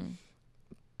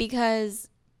 Because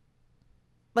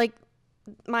like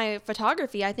my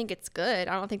photography, I think it's good.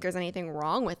 I don't think there's anything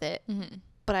wrong with it,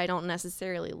 but I don't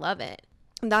necessarily love it.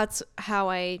 That's how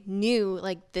I knew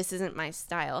like this isn't my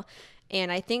style.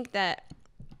 And I think that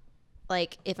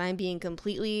like if I'm being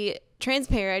completely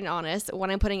transparent and honest, what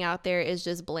I'm putting out there is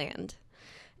just bland.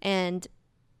 And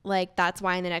like that's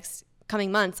why in the next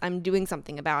coming months I'm doing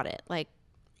something about it. Like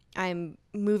I'm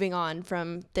moving on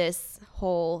from this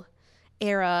whole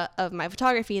era of my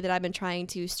photography that I've been trying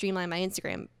to streamline my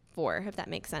Instagram for, if that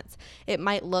makes sense. It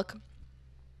might look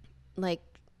like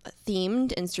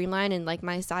themed and streamlined and like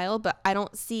my style, but I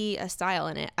don't see a style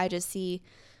in it. I just see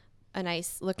a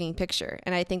nice looking picture.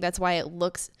 And I think that's why it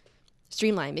looks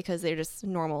streamlined, because they're just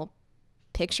normal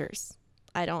pictures.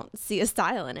 I don't see a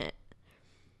style in it.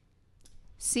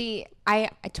 See, I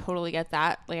totally get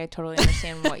that. Like I totally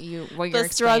understand what you're The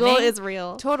struggle explaining. is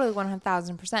real. Totally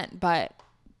 1,000%. But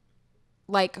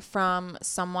like from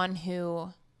someone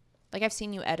who, like I've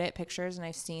seen you edit pictures and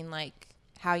I've seen like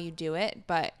how you do it,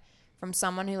 but from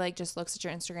someone who like just looks at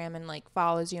your Instagram and like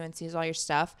follows you and sees all your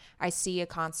stuff, I see a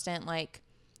constant like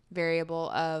variable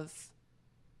of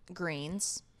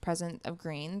greens, present of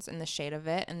greens and the shade of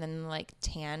it, and then like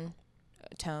tan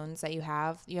tones that you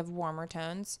have warmer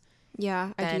tones.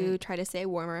 Yeah, I do try to stay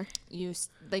warmer. You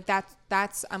like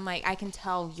that's I'm like I can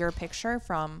tell your picture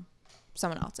from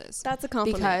someone else's. That's a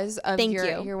compliment. Because of Thank your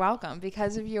you. You're welcome.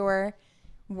 Because of your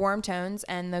warm tones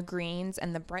and the greens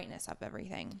and the brightness of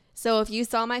everything. So if you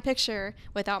saw my picture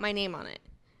without my name on it,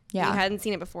 Yeah. you hadn't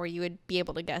seen it before, you would be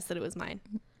able to guess that it was mine.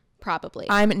 Probably.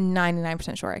 I'm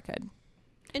 99% sure I could.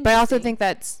 But I also think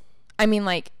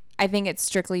I I think it's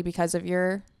strictly because of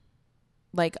your,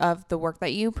 like, of the work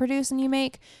that you produce and you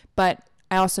make, but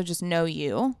I also just know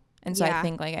you. And so I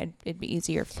think like it'd be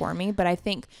easier for me. But I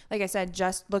think, like I said,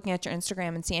 just looking at your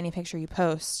Instagram and see any picture you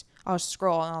post, I'll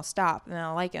scroll and I'll stop and then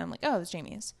I'll like it. I'm like, oh, it's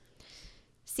Jamie's.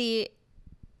 See,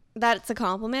 that's a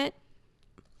compliment,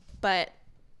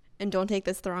 and don't take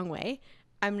this the wrong way,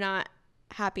 I'm not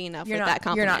happy enough with that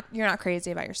compliment. You're not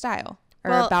crazy about your style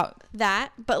or well, about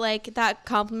that, but like that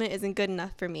compliment isn't good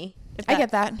enough for me. I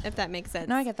get that. If that makes sense.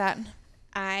 No, I get that.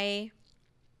 I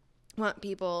want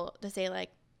people to say like,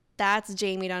 that's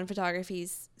Jamie Dunn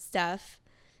Photography's stuff,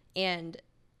 and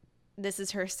this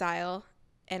is her style,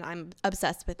 and I'm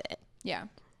obsessed with it. Yeah.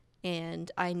 And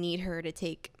I need her to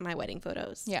take my wedding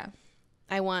photos. Yeah.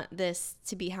 I want this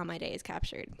to be how my day is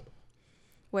captured.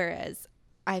 Whereas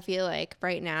I feel like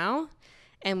right now,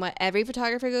 and what every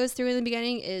photographer goes through in the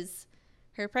beginning is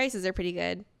her prices are pretty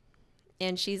good,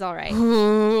 and she's all right.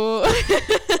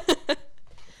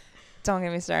 Don't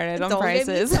get me started on Don't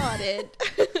prices. Get me started.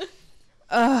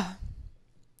 Ugh.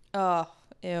 Oh,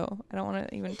 ew. I don't want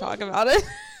to even talk about it.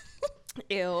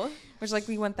 Ew. Which, like,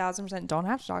 we 1000% don't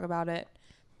have to talk about it.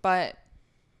 But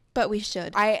we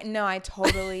should. I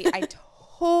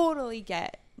totally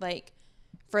get, like,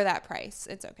 for that price,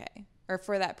 it's okay. Or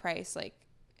for that price, like,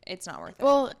 it's not worth it.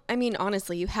 Well, I mean,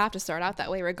 honestly, you have to start out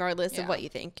that way regardless of what you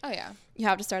think. Oh, yeah. You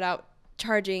have to start out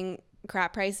charging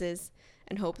crap prices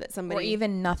and hope that somebody... Or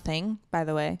even nothing, by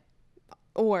the way.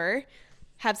 Or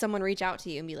have someone reach out to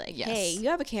you and be like, hey, you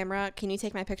have a camera. Can you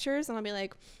take my pictures? And I'll be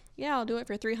like, yeah, I'll do it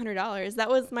for $300. That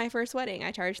was my first wedding.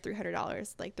 I charged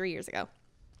 $300 like 3 years ago.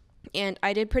 And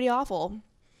I did pretty awful.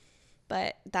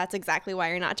 But that's exactly why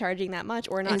you're not charging that much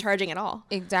or not charging at all.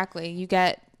 Exactly.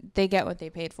 They get what they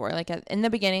paid for. Like in the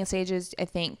beginning stages, I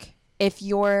think if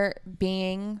you're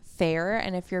being fair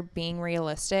and if you're being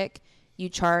realistic, you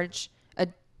charge a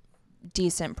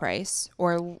decent price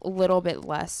or a little bit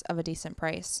less of a decent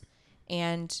price,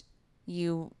 and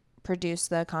you produce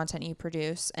the content you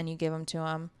produce and you give them to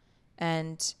them,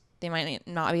 and they might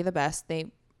not be the best. They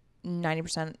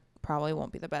 90% probably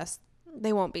won't be the best.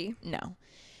 They won't be. No.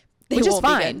 Which is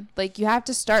fine. Like, you have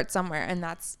to start somewhere, and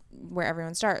that's where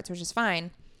everyone starts, which is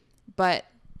fine. But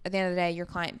at the end of the day, your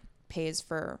client pays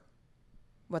for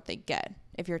what they get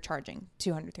if you're charging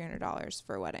 $200, $300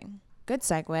 for a wedding. Good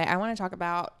segue. I want to talk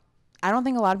about, I don't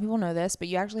think a lot of people know this, but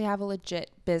you actually have a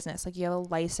legit business. Like, you have a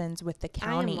license with the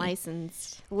county. I am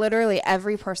licensed. Literally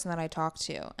every person that I talk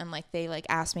to, and, like, they, like,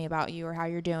 ask me about you or how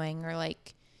you're doing, or,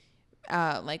 like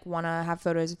want to have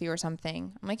photos with you or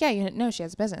something. I'm like, yeah, you know she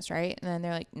has a business, right? And then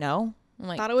they're like, no. I'm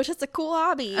like, thought it was just a cool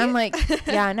hobby. I'm like,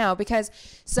 yeah, I know, because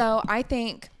I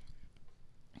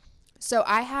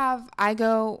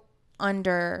go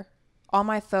under all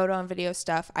my photo and video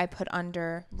stuff. I put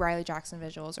under Riley Jackson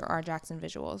Visuals or R Jackson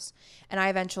Visuals, and I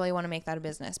eventually want to make that a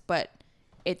business, but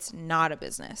it's not a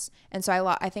business. And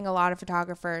so I think a lot of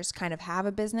photographers kind of have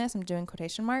a business. I'm doing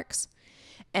quotation marks,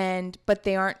 but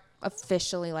they aren't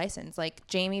officially licensed. Like,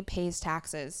 Jamie pays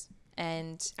taxes,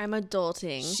 and I'm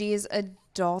adulting. She's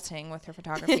adulting with her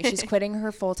photography. She's quitting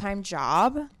her full-time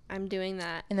job. I'm doing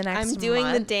that in the next month. I'm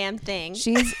doing the damn thing.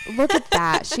 Look at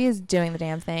that. She is doing the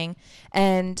damn thing,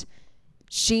 and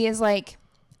she is, like,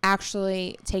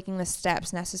 actually taking the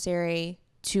steps necessary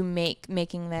to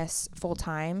making this a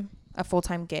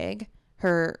full-time gig,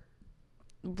 her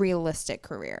realistic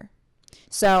career.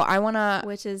 So I want to...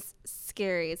 Which is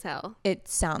scary as hell. It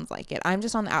sounds like it. I'm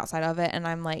just on the outside of it, and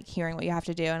I'm, like, hearing what you have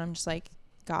to do, and I'm just like,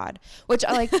 God. Which,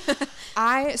 like,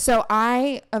 I've done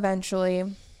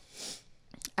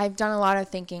a lot of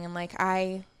thinking, and, like,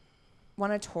 I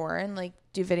want to tour and, like,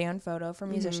 do video and photo for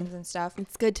musicians and stuff.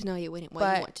 It's good to know what you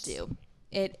want to do.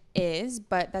 It is,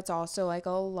 but that's also, like,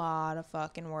 a lot of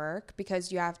fucking work,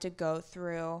 because you have to go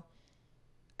through...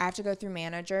 I have to go through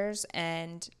managers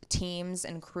and teams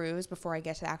and crews before I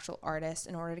get to the actual artist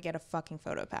in order to get a fucking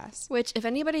photo pass. Which, if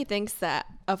anybody thinks that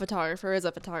a photographer is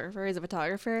a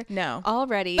photographer, no.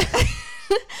 Already,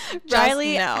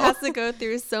 Riley has to go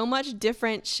through so much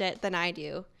different shit than I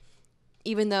do,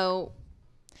 even though,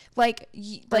 like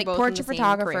portrait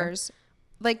photographers,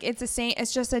 like, it's the same.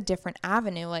 It's just a different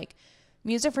avenue. Like,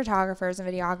 music photographers and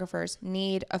videographers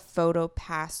need a photo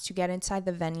pass to get inside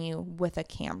the venue with a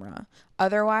camera.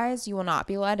 Otherwise, you will not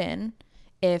be let in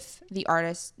if the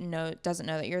artist doesn't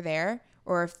know that you're there,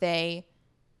 or if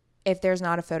there's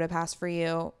not a photo pass for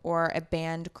you or a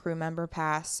band crew member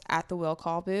pass at the will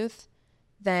call booth,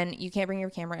 then you can't bring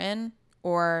your camera in.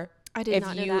 Or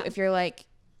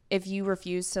if you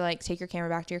refuse to, like, take your camera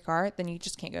back to your car, then you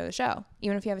just can't go to the show,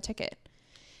 even if you have a ticket.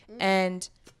 And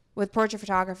with portrait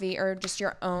photography or just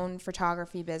your own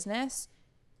photography business,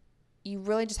 you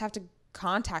really just have to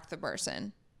contact the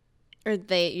person. Or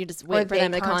you just wait for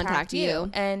them to contact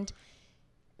you.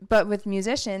 But with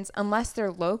musicians, unless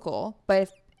they're local,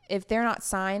 but if they're not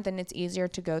signed, then it's easier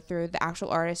to go through the actual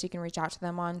artist. You can reach out to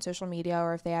them on social media,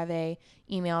 or if they have a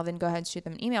email, then go ahead and shoot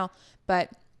them an email.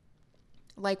 But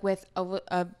like with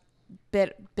a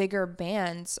bit bigger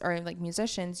bands or like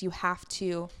musicians, I have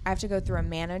to go through a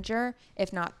manager,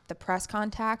 if not the press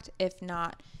contact, if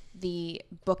not the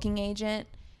booking agent,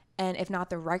 and if not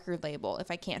the record label,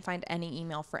 if I can't find any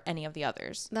email for any of the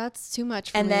others. That's too much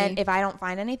for me. And then if I don't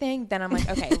find anything, then I'm like,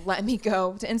 okay, let me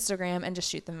go to Instagram and just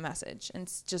shoot them a message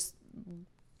and just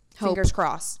fingers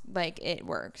crossed, like it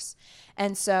works.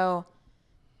 And so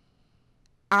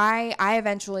I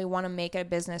eventually want to make it a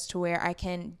business to where I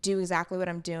can do exactly what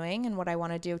I'm doing and what I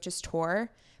want to do, which is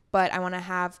tour. But I want to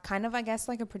have kind of, I guess,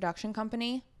 like a production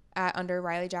company under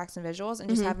Riley Jackson Visuals, and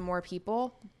just have more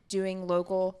people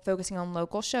focusing on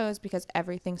local shows, because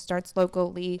everything starts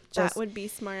locally. That would be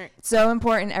smart. So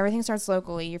important. Everything starts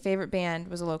locally. Your favorite band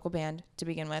was a local band to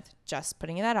begin with, just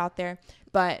putting that out there.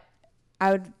 But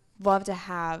I would love to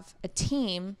have a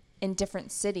team in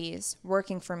different cities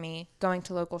working for me, going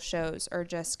to local shows or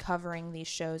just covering these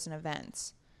shows and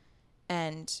events.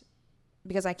 And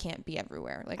because I can't be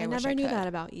everywhere. Like I wish I never knew could. that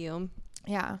about you.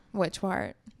 Yeah. Which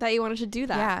part? That you wanted to do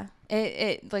that. Yeah.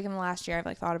 It like in the last year I've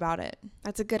like thought about it.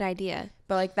 That's a good idea.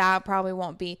 But like that probably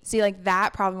won't be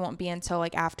until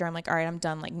like after I'm like, all right, I'm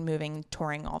done like moving,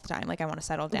 touring all the time. Like I want to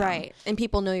settle down. Right. And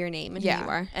people know your name and who you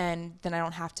are. And then I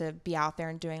don't have to be out there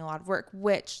and doing a lot of work,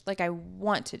 which like I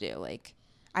want to do. Like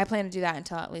I plan to do that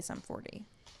until at least I'm 40.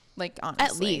 Like honestly.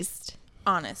 At least.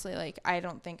 Honestly, like I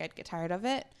don't think I'd get tired of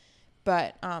it.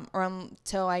 But or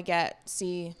until I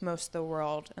see most of the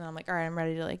world and I'm like, all right, I'm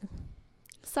ready to like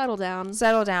settle down,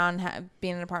 be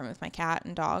in an apartment with my cat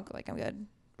and dog. Like I'm good.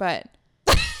 But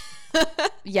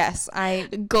yes,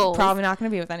 probably not going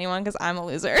to be with anyone because I'm a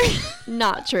loser.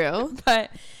 Not true.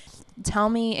 But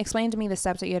explain to me the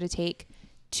steps that you had to take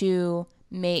to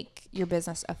make your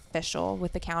business official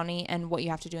with the county and what you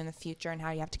have to do in the future and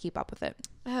how you have to keep up with it.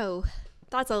 Oh,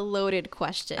 that's a loaded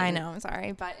question. I know, I'm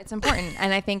sorry, but it's important.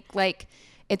 And I think like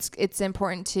it's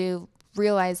important to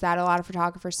realize that a lot of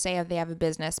photographers say that they have a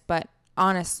business, but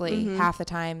honestly, half the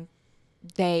time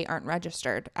they aren't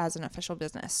registered as an official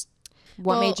business.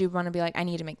 What made you want to be like, I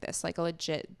need to make this like a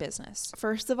legit business?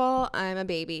 First of all, I'm a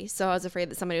baby, so I was afraid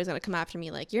that somebody was going to come after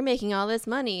me like, you're making all this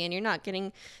money and you're not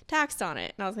getting taxed on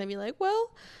it. And I was going to be like,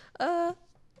 well, I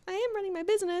am running my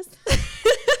business.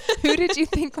 Who did you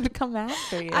think would come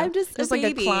after you? I'm just a like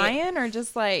baby. A client or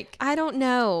just like I don't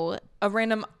know, a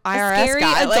random IRS scary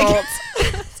guy, adult.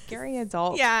 Like, scary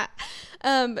adult. Yeah.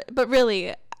 But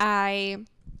really, I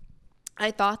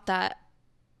thought that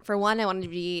for one, I wanted to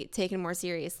be taken more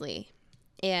seriously,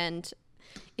 and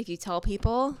if you tell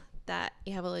people that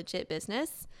you have a legit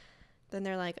business, then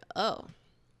they're like, oh,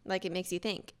 like it makes you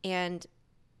think. And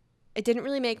it didn't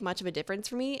really make much of a difference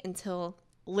for me until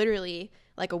literally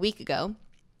like a week ago.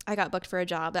 I got booked for a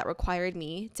job that required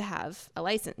me to have a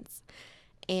license.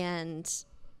 And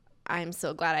I'm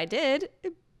so glad I did,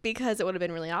 because it would have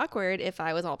been really awkward if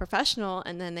I was all professional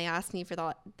and then they asked me for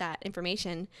that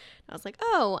information. I was like,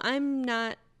 oh, I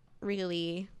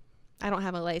don't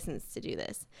have a license to do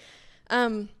this.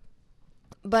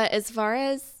 But as far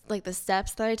as like the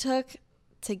steps that I took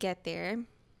to get there.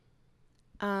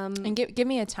 And give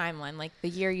me a timeline, like the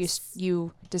year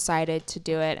you decided to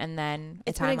do it, and then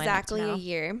it's been exactly a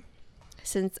year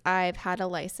since I've had a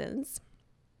license.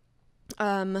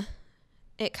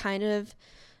 It kind of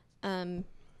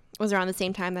was around the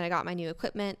same time that I got my new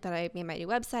equipment, that I made my new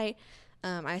website.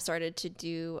 I started to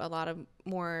do a lot of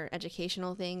more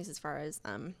educational things as far as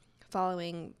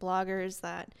following bloggers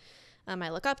that I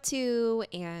look up to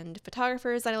and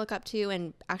photographers that I look up to,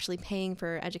 and actually paying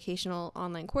for educational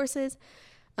online courses.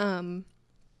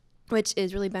 Which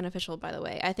is really beneficial, by the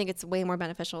way. I think it's way more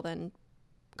beneficial than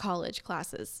college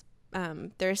classes.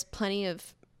 There's plenty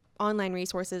of online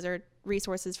resources or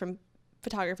resources from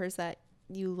photographers that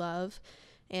you love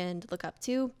and look up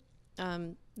to,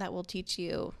 that will teach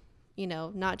you,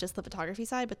 not just the photography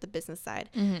side, but the business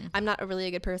side. Mm-hmm. I'm not a really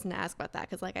good person to ask about that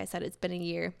because, like I said, it's been a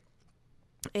year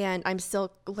and I'm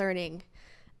still learning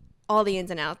all the ins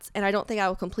and outs. And I don't think I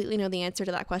will completely know the answer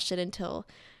to that question until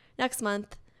next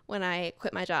month, when I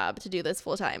quit my job to do this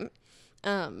full time.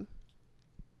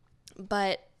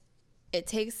 But it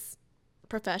takes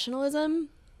professionalism,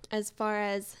 as far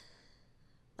as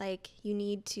like you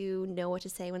need to know what to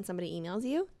say when somebody emails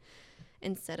you,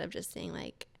 instead of just saying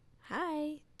like,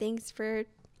 hi, thanks for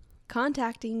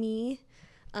contacting me.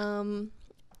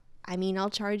 I mean, I'll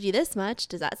charge you this much.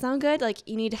 Does that sound good? Like,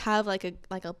 you need to have like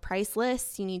a price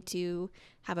list. You need to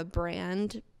have a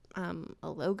brand, a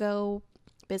logo,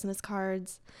 business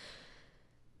cards.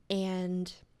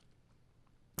 And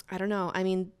I don't know. I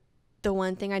mean, the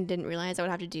one thing I didn't realize I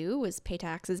would have to do was pay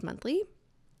taxes monthly.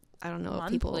 I don't know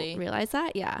if people realize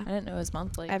that. Yeah. I didn't know it was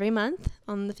monthly. Every month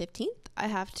on the 15th, I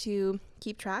have to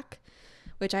keep track,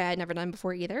 which I had never done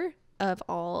before either, of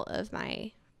all of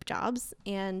my jobs.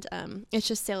 And it's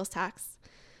just sales tax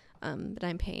that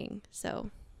I'm paying. So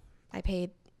I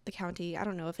paid the county, I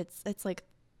don't know if it's like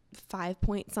 5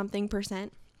 point something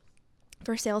 %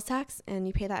 for sales tax, and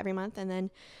you pay that every month. And then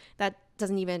that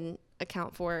doesn't even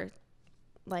account for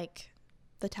like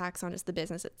the tax on just the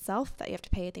business itself that you have to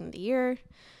pay at the end of the year.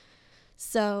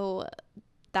 So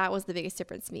that was the biggest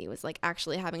difference to me, was like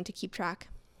actually having to keep track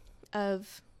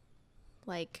of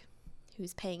like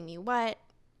who's paying me what,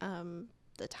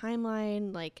 the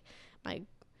timeline, like my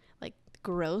like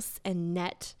gross and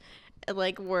net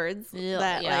like words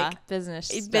that like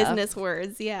business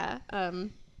words. Yeah.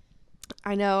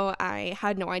 I know I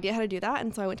had no idea how to do that,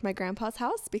 and so I went to my grandpa's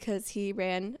house because he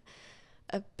ran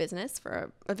a business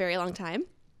for a very long time,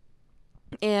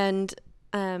 and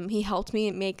he helped me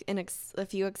make a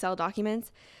few Excel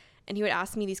documents, and he would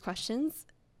ask me these questions.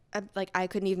 Like, I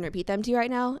couldn't even repeat them to you right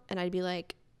now, and I'd be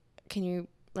like, can you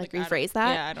like rephrase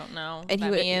that? Yeah, I don't know. And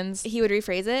he would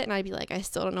rephrase it, and I'd be like, I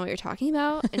still don't know what you're talking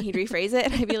about. And he'd rephrase it,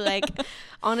 and I'd be like,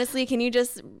 honestly, can you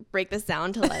just break this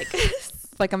down to like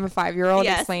like I'm a 5-year-old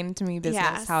explaining to me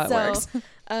business how it works.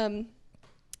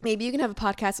 Maybe you can have a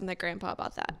podcast with my grandpa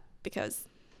about that, because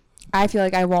I feel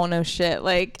like I won't know shit.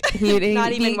 Like he'd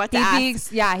not even what to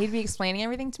ask. He'd be explaining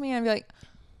everything to me, and I'd be like,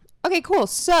 okay, cool.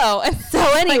 So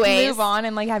anyways, like, move on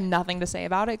and like have nothing to say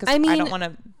about it, because I don't want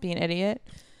to be an idiot.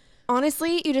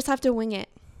 Honestly, you just have to wing it.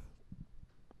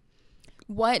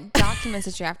 What documents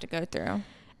did you have to go through?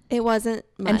 It wasn't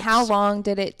much. And how long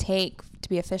did it take to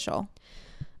be official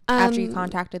after you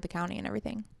contacted the county and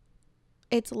everything?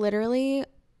 It's literally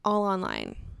all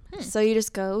online. So you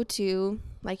just go to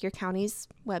like your county's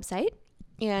website,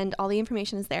 and all the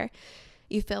information is there.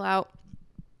 You fill out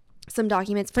some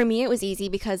documents. For me, it was easy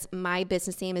because my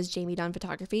business name is Jamie Dunn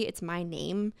Photography. It's my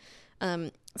name.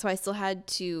 So I still had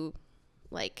to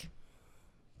like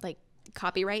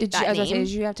copyright that name. Did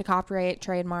you have to copyright,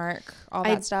 trademark, all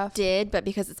that stuff? I did, but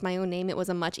because it's my own name, it was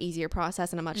a much easier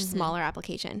process and a much smaller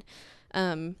application.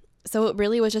 So it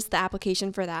really was just the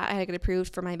application for that. I had to get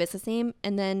approved for my business name,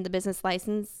 and then the business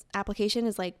license application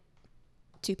is like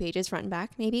 2 pages front and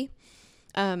back, maybe.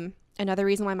 Another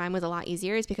reason why mine was a lot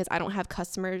easier is because I don't have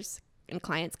customers and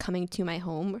clients coming to my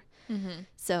home.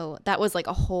 So that was like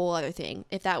a whole other thing.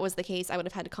 If that was the case, I would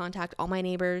have had to contact all my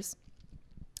neighbors,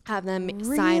 have them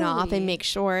sign off and make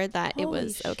sure that it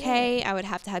was okay. I would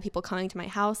have to have people coming to my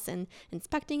house and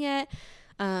inspecting it.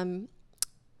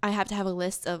 I have to have a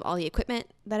list of all the equipment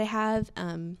that I have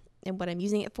and what I'm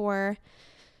using it for.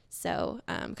 So,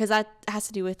 because that has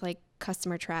to do with like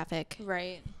customer traffic.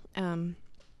 Right.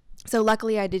 So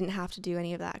luckily I didn't have to do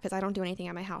any of that, because I don't do anything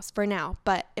at my house for now.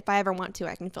 But if I ever want to,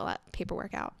 I can fill that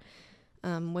paperwork out,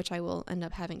 which I will end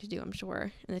up having to do, I'm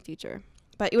sure, in the future.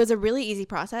 But it was a really easy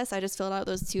process. I just filled out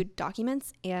those 2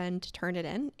 documents and turned it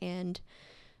in and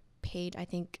paid, I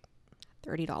think,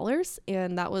 $30.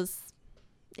 And that was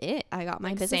it. I got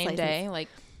my business same license. day, like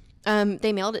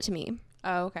they mailed it to me.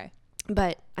 Oh, okay.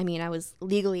 But I mean, I was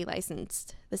legally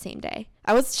licensed the same day.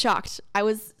 I was shocked. I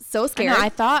was so scared.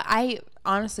 I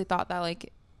honestly thought that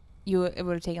like it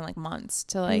would have taken like months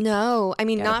to like. No, I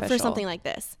mean, not official. for something like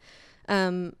this.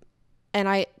 And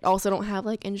I also don't have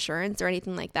like insurance or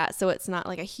anything like that, so it's not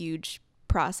like a huge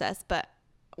process. But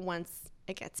once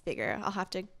it gets bigger, I'll have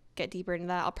to get deeper into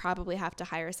that. I'll probably have to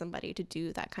hire somebody to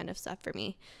do that kind of stuff for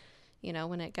me, you know,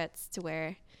 when it gets to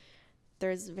where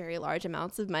there's very large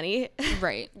amounts of money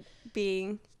right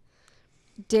being.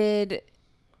 Do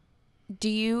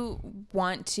you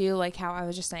want to, like how I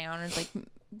was just saying, I was like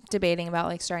debating about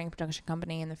like starting a production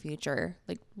company in the future,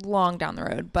 like long down the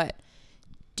road, but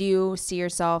do you see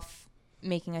yourself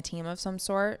making a team of some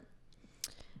sort?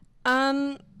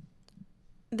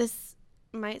 This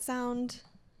might sound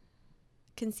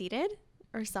conceited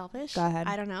or selfish. Go ahead.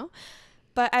 I don't know.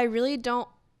 But I really don't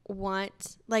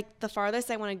want, like, the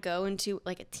farthest I want to go into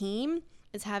like a team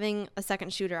is having a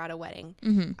second shooter at a wedding.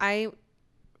 I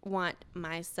want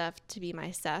my stuff to be my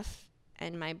stuff,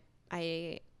 and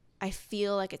I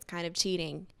feel like it's kind of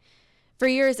cheating. For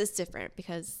yours it's different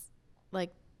because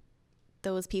like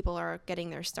those people are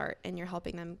getting their start and you're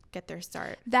helping them get their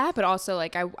start. That, but also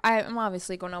like I'm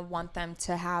obviously going to want them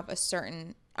to have a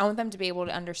certain I want them to be able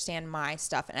to understand my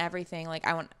stuff and everything. Like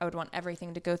I would want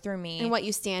everything to go through me. And what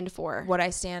you stand for. What I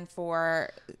stand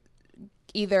for,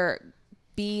 either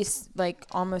be like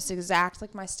almost exact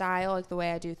like my style, like the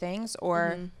way I do things,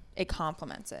 or it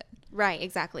complements it. Right,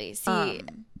 exactly. See,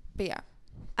 but yeah.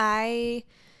 I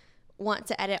want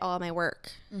to edit all of my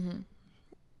work.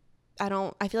 I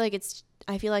feel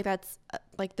like that's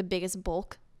like the biggest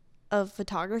bulk of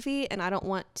photography, and I don't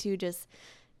want to just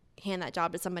hand that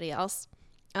job to somebody else.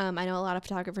 I know a lot of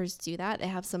photographers do that. They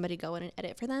have somebody go in and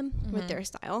edit for them with their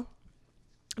style.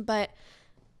 But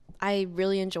I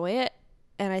really enjoy it,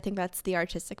 and I think that's the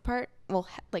artistic part. Well,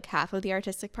 like half of the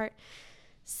artistic part.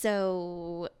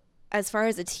 So as far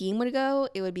as a team would go,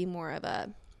 it would be more of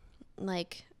a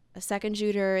second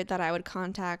shooter that I would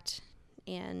contact,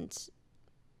 and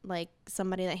like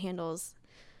somebody that handles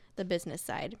the business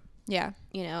side. Yeah.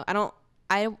 You know,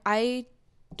 I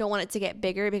don't want it to get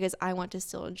bigger because I want to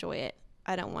still enjoy it.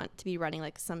 I don't want to be running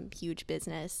like some huge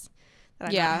business that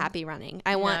I'm not happy running.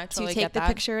 I want to take the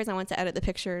pictures. I want to edit the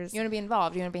pictures. You want to be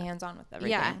involved. You want to be hands-on with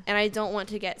everything. Yeah. And I don't want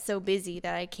to get so busy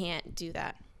that I can't do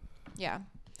that. Yeah.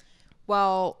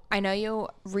 Well, I know you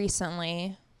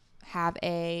recently have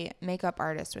a makeup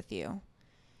artist with you.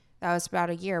 That was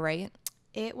about a year, right?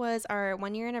 It was our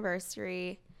 1-year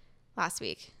anniversary last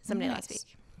week. Someday last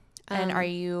week. And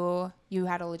you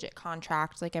had a legit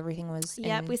contract, like everything was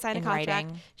we signed a contract.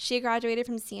 Writing. She graduated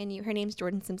from CNU. Her name's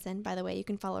Jordan Simpson, by the way. You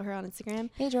can follow her on Instagram.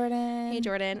 Hey, Jordan. Hey,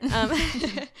 Jordan.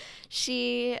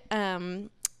 She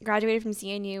graduated from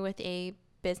CNU with a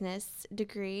business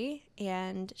degree,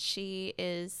 and she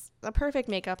is a perfect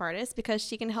makeup artist because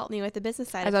she can help me with the business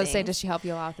side of things. I was about to say, does she help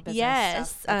you a lot with the business Yes.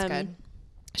 stuff? That's good.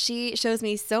 She shows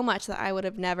me so much that I would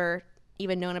have never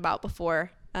even known about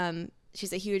before.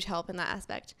 She's a huge help in that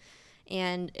aspect.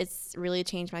 And it's really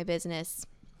changed my business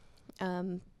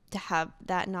to have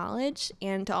that knowledge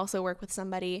and to also work with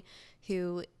somebody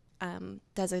who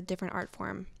does a different art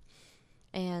form.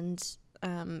 And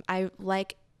I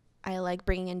like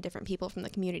bringing in different people from the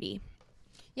community.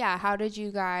 Yeah. How'd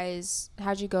you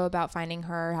go about finding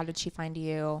her? How did she find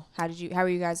you? How were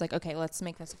you guys like, okay, let's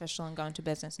make this official and go into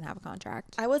business and have a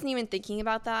contract? I wasn't even thinking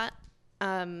about that.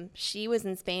 She was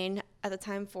in Spain at the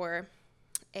time for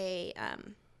a,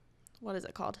 what is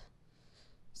it called?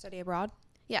 Study abroad?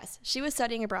 Yes. She was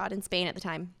studying abroad in Spain at the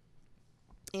time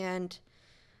and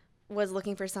was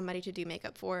looking for somebody to do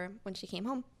makeup for when she came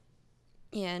home.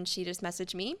 And she just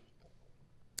messaged me,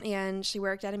 and she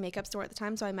worked at a makeup store at the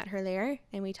time. So I met her there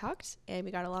and we talked and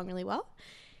we got along really well.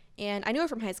 And I knew her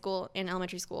from high school and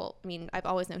elementary school. I mean, I've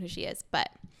always known who she is, but,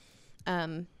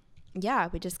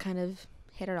 we just kind of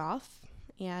hit it off,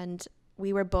 and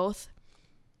we were both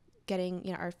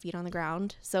getting, our feet on the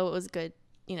ground. So it was good,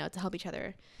 to help each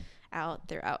other out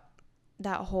throughout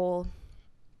that whole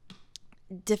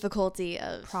difficulty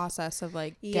of process of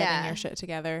like getting your shit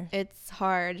together. It's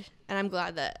hard, and I'm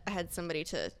glad that I had somebody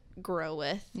to grow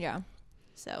with. Yeah.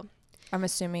 So I'm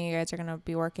assuming you guys are going to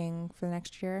be working for the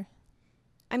next year.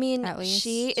 I mean, at least.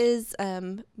 She is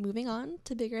moving on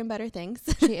to bigger and better things.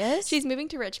 She is? She's moving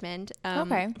to Richmond.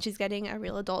 Okay. She's getting a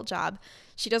real adult job.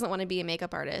 She doesn't want to be a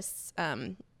makeup artist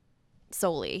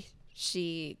solely.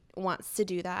 She wants to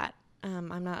do that.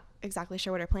 I'm not exactly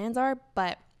sure what her plans are,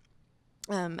 but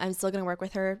I'm still going to work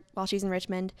with her while she's in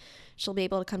Richmond. She'll be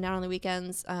able to come down on the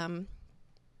weekends.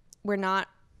 We're not,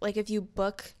 like, if you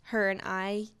book her and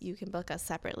I, you can book us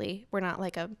separately. We're not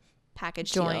like a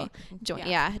package joint.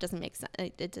 Yeah, it doesn't make sense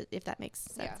if that makes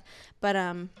sense. Yeah. But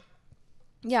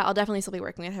I'll definitely still be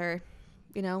working with her,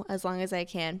 as long as I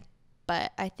can.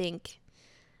 But I think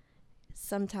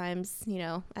sometimes,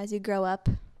 as you grow up.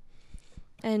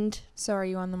 And so are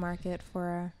you on the market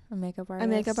for a makeup artist? A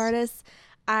makeup artist?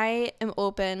 I am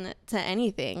open to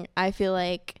anything. I feel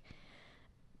like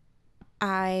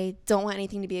I don't want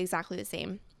anything to be exactly the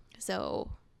same.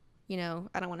 So, I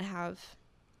don't want to have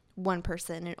one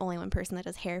person and only one person that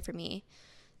does hair for me.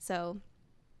 So,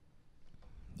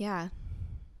 yeah.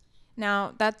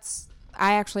 Now,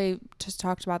 I actually just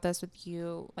talked about this with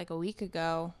you like a week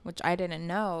ago, which I didn't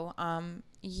know.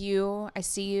 I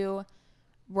see you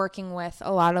working with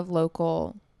a lot of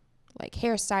local like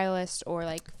hairstylists or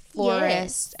like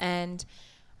florists. Yes. And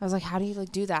I was like, how do you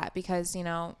like do that? Because,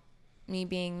 me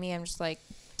being me, I'm just like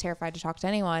terrified to talk to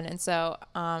anyone. And so,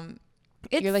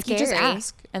 you're like, scary. You just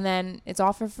ask and then it's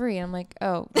all for free. And I'm like,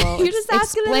 oh, well, you just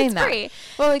ask and then it's free.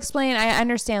 Well, explain. I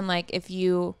understand like if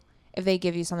they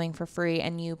give you something for free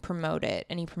and you promote it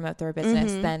and you promote their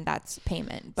business, then that's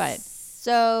payment. But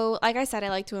so like I said, I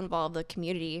like to involve the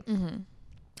community. And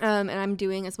I'm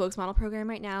doing a spokesmodel program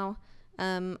right now.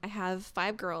 I have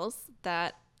 5 girls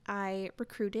that I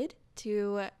recruited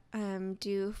to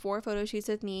do 4 photo shoots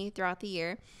with me throughout the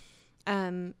year.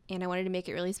 And I wanted to make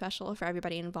it really special for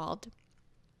everybody involved.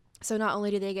 So not only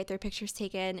do they get their pictures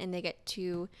taken and they get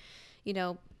to, you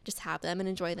know, just have them and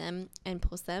enjoy them and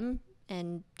post them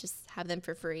and just have them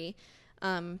for free,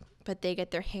 but they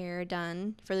get their hair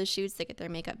done for the shoots, they get their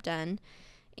makeup done,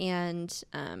 and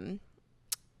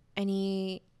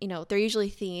any, you know, they're usually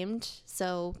themed,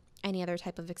 so any other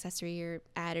type of accessory or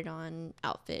added on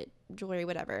outfit, jewelry,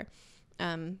 whatever,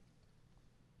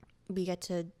 we get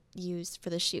to use for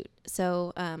the shoot.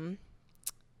 So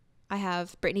I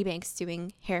have Brittany Banks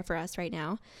doing hair for us right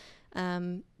now.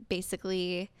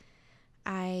 Basically,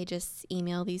 I just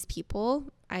email these people.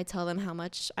 I tell them how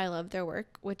much I love their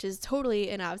work, which is totally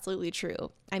and absolutely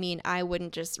true. I mean, I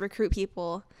wouldn't just recruit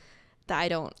people that I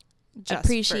don't Just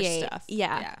appreciate. for stuff.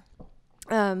 Yeah.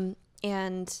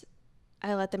 And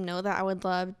I let them know that I would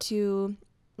love to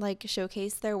like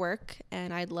showcase their work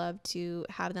and I'd love to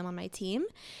have them on my team.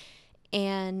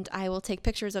 And I will take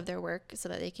pictures of their work so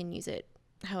that they can use it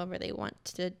however they want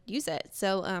to use it.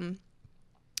 So,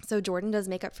 so Jordan does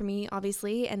makeup for me,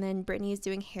 obviously, and then Brittany is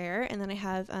doing hair, and then I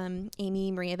have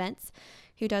Amy Marie Events,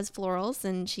 who does florals,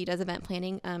 and she does event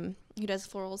planning, who does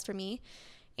florals for me,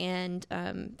 and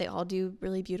they all do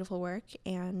really beautiful work,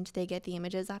 and they get the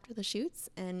images after the shoots,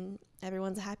 and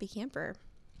everyone's a happy camper.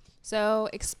 So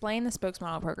explain the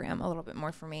spokesmodel program a little bit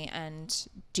more for me, and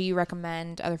do you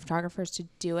recommend other photographers to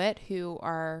do it who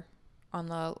are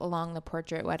along the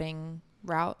portrait wedding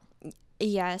route?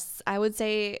 Yes, I would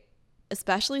say,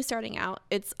 especially starting out,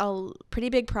 it's a pretty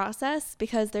big process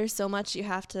because there's so much you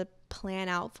have to plan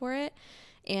out for it,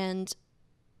 and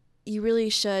you really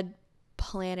should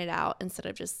plan it out instead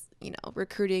of just, you know,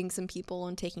 recruiting some people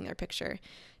and taking their picture,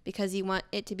 because you want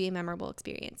it to be a memorable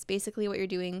experience. Basically what you're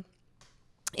doing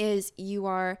is you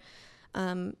are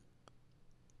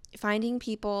finding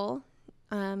people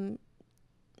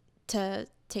to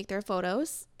take their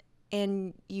photos,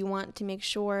 and you want to make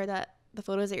sure that the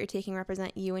photos that you're taking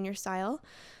represent you and your style,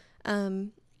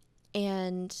 and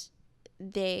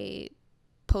they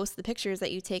post the pictures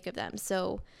that you take of them.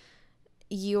 So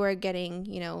you are getting,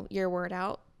 you know, your word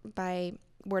out by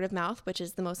word of mouth, which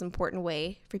is the most important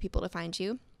way for people to find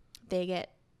you. They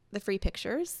get the free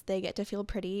pictures, they get to feel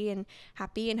pretty and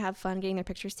happy and have fun getting their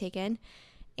pictures taken,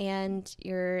 and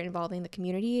you're involving the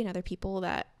community and other people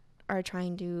that are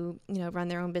trying to, you know, run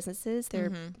their own businesses.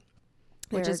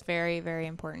 Which is very, very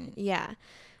important. Yeah.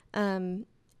 And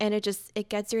it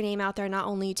gets your name out there, not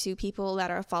only to people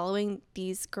that are following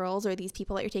these girls or these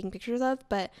people that you're taking pictures of,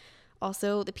 but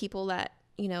also the people that,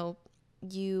 you know,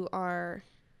 you are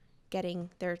getting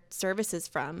their services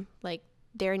from. Like,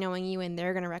 they're knowing you and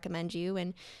they're going to recommend you,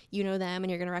 and you know them and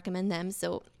you're going to recommend them.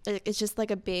 So it's just like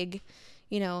a big,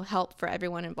 you know, help for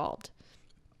everyone involved.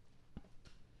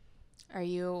 Are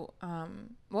you,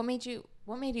 what made you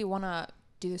want to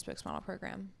do the spokesmodel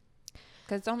program?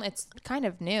 Because it's kind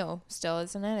of new still,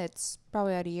 isn't it? It's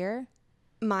probably about a year.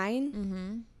 Mine?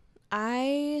 Mm-hmm.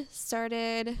 I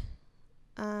started,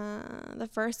 the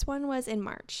first one was in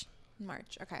March.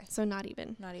 Okay. So not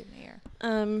even a year.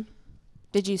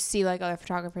 Did you see like other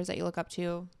photographers that you look up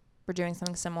to were doing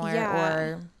something similar? Yeah.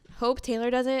 Or Hope Taylor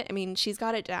does it. I mean, she's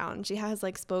got it down. She has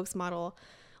like spokesmodel,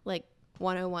 like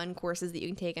 101 courses that you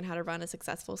can take on how to run a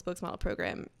successful spokesmodel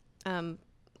program.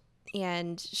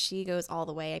 And she goes all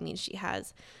the way. I mean, she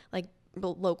has like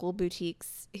local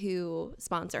boutiques who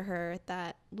sponsor her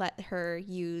that let her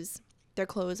use their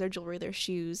clothes, their jewelry, their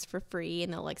shoes for free,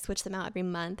 and they'll like switch them out every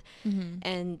month. Mm-hmm.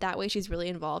 And that way she's really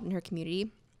involved in her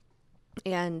community.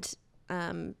 And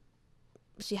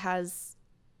she has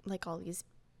like all these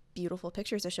beautiful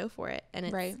pictures to show for it, and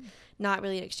it's not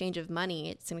really an exchange of money,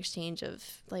 it's an exchange of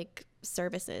like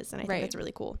services, and I think that's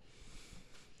really cool.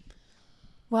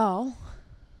 Well,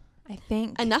 I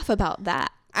think enough about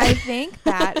that. I think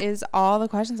that is all the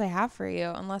questions I have for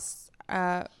you, unless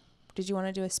did you want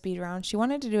to do a speed round? She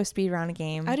wanted to do a speed round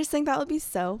game. I just think that would be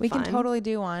so we fun. Can totally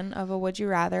do one of a would you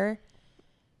rather,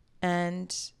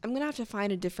 and I'm gonna have to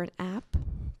find a different app.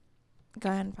 Go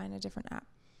ahead and find a different app.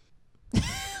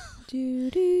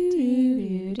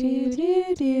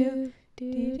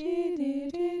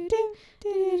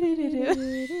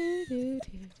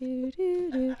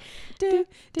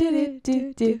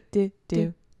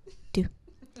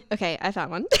 Okay, I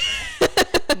found one.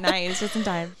 Nice, just in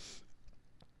time.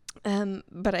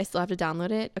 But I still have to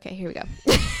download it. Okay, here we go.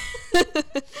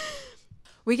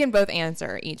 We can both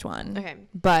answer each one. Okay.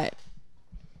 But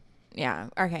yeah,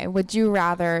 okay. Would you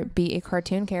rather be a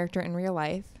cartoon character in real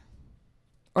life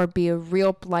or be a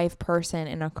real life person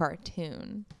in a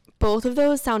cartoon? Both of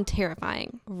those sound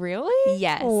terrifying. Really?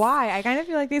 Yes. Why? I kind of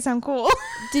feel like they sound cool.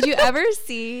 Did you ever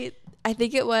see, I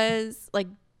think it was like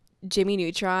Jimmy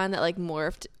Neutron that like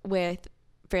morphed with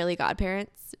Fairly Odd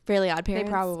Parents? They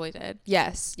probably did.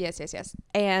 Yes.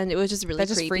 And it was just really That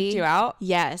just creepy. freaked you out?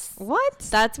 Yes. What?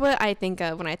 That's what I think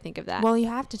of when I think of that. Well, you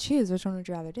have to choose. Which one would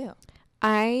you rather do?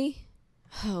 I'm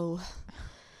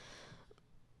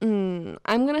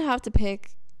going to have to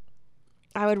pick,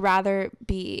 I would rather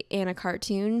be in a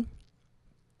cartoon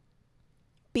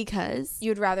because...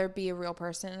 You'd rather be a real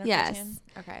person in a cartoon?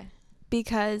 Okay.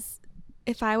 Because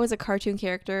if I was a cartoon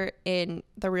character in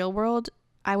the real world,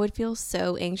 I would feel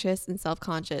so anxious and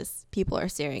self-conscious. People are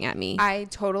staring at me. I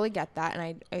totally get that,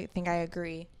 and I think I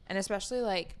agree. And especially,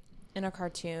 like, in a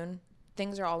cartoon,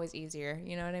 things are always easier.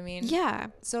 You know what I mean? Yeah.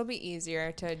 So it'll be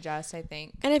easier to adjust, I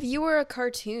think. And if you were a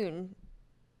cartoon...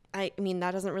 I mean,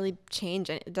 that doesn't really change.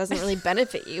 It doesn't really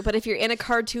benefit you. But if you're in a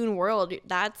cartoon world,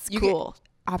 that's cool.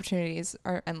 Opportunities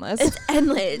are endless. It's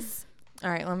endless. All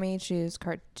right, let me choose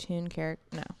cartoon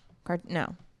character.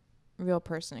 No. Real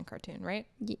person in cartoon, right?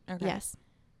 Okay. Yes.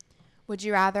 Would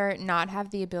you rather not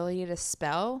have the ability to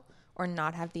spell or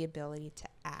not have the ability to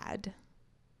add?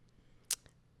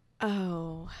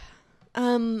 Oh.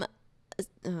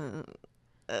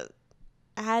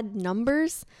 Add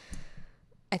numbers?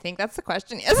 I think that's the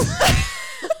question, yes.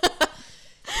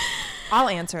 I'll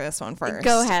answer this one first.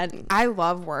 Go ahead. I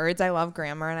love words. I love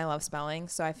grammar and I love spelling.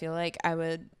 So I feel like I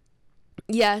would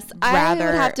I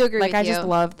would have to agree with you. I just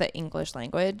love the English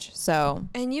language. So,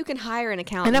 and you can hire an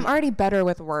accountant. and I'm already better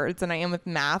with words than I am with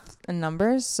math and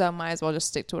numbers. So might as well just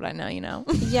stick to what I know, you know?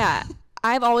 Yeah.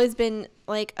 I've always been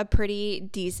like a pretty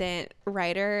decent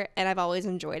writer and I've always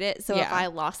enjoyed it. So if I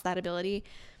lost that ability,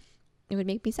 it would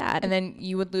make me sad. And then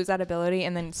you would lose that ability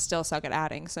and then still suck at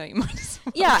adding. So you might as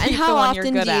well yeah. And keep how the one you're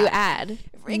often good do you at. add?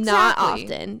 Exactly. Not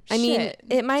often. I mean, Shit.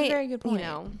 it might, That's a very good point. you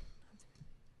know.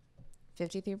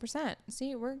 53%.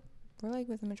 See, we're like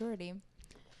with the majority.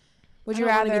 Would you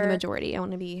rather be the majority? I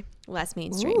want to be less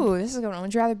mainstream. Ooh, this is a good one.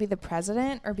 Would you rather be the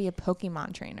president or be a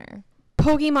Pokemon trainer?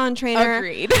 Pokemon trainer.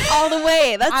 Agreed. All the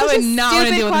way. That's I such would a not want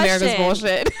to stupid deal with America's question.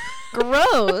 bullshit.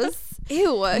 Gross.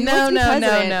 Ew. No.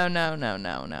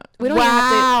 We don't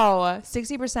wow.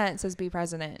 60% says be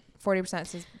president. 40%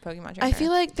 says Pokemon trainer. I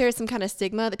feel like there's some kind of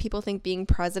stigma that people think being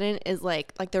president is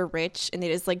like they're rich and they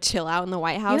just like chill out in the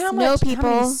White House. You know how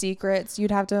many secrets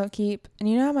you'd have to keep, and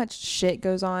you know how much shit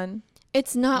goes on.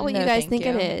 It's not what you guys think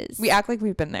it is. We act like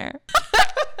we've been there.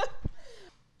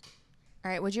 All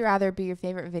right. Would you rather be your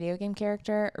favorite video game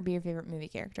character or be your favorite movie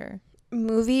character?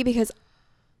 Movie, because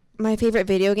my favorite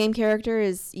video game character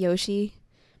is Yoshi.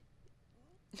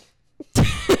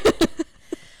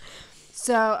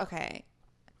 So, okay.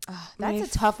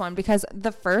 That's a tough one because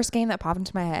the first game that popped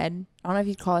into my head, I don't know if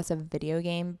you'd call this a video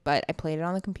game, but I played it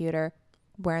on the computer.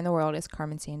 Where in the world is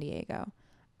Carmen Sandiego?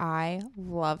 I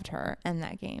loved her in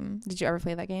that game. Did you ever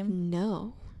play that game?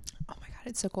 No. Oh my God,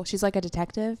 it's so cool. She's like a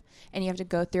detective and you have to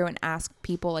go through and ask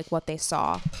people like what they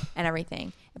saw and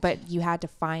everything. But you had to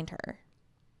find her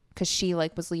because she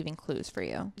like was leaving clues for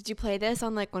you. Did you play this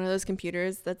on like one of those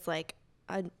computers that's like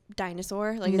a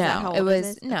dinosaur? Like, no, is that how it old was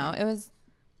is? no, it was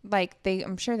like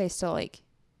I'm sure they still like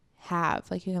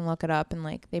have, like you can look it up and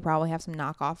like they probably have some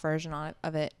knockoff version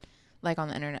of it like on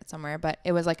the internet somewhere, but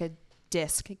it was like a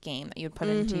disc game that you would put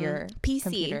into your PC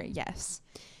computer. Yes.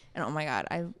 And oh my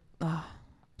God,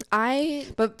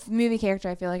 but movie character,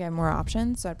 I feel like I have more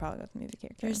options, so I'd probably go with movie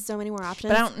character. There's so many more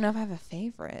options. But I don't know if I have a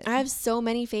favorite. I have so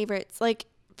many favorites. Like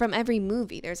from every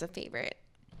movie there's a favorite.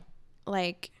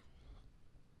 Like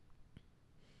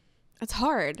it's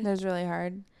hard. That's really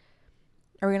hard.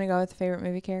 Are we gonna go with favorite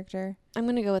movie character? I'm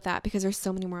gonna go with that because there's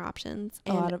so many more options.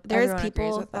 And there's everyone agrees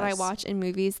people with that I us. watch in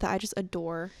movies that I just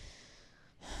adore.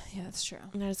 Yeah, that's true.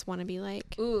 And I just want to be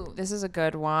like, ooh, this is a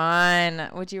good one.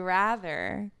 Would you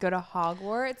rather go to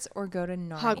Hogwarts or go to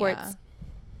Narnia? Hogwarts.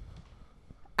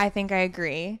 I think I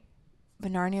agree.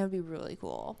 But Narnia would be really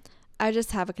cool. I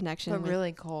just have a connection. But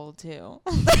really cold too.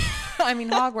 I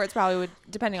mean, Hogwarts probably would,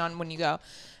 depending on when you go.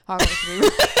 Hogwarts would be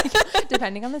really,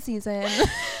 depending on the season.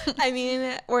 I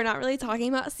mean, we're not really talking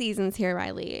about seasons here,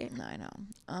 Riley. No, I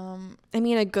know. I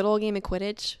mean, a good old game of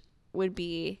Quidditch would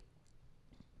be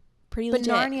pretty legit.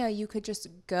 But Narnia, you could just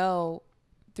go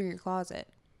through your closet.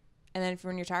 And then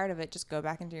when you're tired of it, just go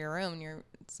back into your room and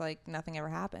it's like nothing ever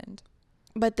happened.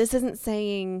 But this isn't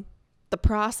saying the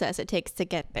process it takes to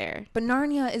get there. But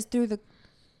Narnia is through the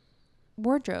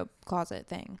wardrobe closet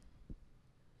thing.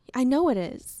 I know it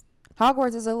is.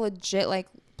 Hogwarts is a legit like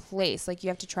place. Like you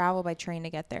have to travel by train to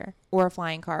get there or a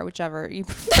flying car, whichever you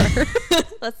prefer.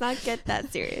 Let's not get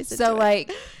that serious. So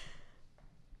like,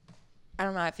 I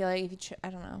don't know. I feel like if you, I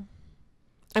don't know.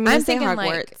 I'm gonna say thinking,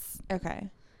 Hogwarts. like, okay.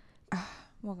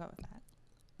 We'll go with that.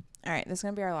 All right. This is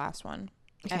going to be our last one.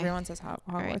 Okay. Everyone says Hogwarts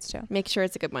right. too. Make sure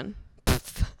it's a good one.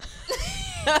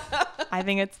 I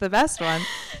think it's the best one.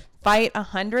 Fight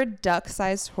 100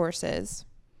 duck-sized horses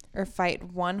or fight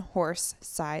one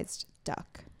horse-sized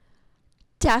duck.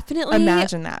 Definitely.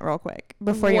 Imagine that real quick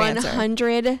before you answer.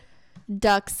 100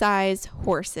 duck-sized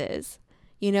horses.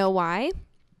 You know why?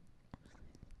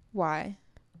 Why?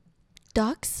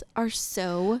 Ducks are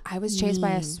so I was chased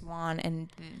by a mean. swan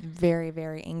and very,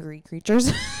 very angry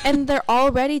creatures. And they're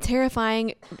already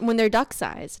terrifying when they're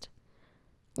duck-sized.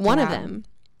 One of Yeah. them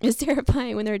is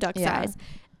terrifying when they're duck-sized.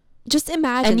 Just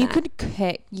imagine And you that. could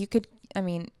kick. I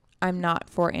mean, I'm not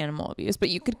for animal abuse, but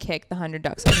you could kick the 100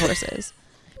 duck-sized horses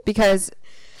because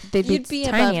they'd You'd be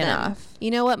above tiny them. enough.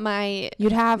 You know what my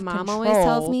You'd have Mom control always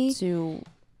tells me? to.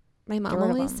 mom Get rid of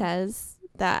always them. says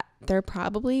that they're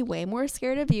probably way more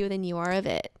scared of you than you are of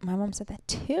it. My mom said that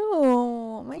too.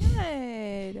 Oh my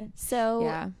god. So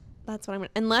Yeah. that's what I'm gonna,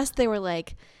 unless they were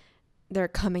like they're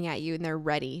coming at you and they're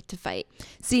ready to fight.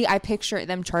 See, I picture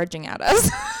them charging at us.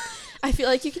 I feel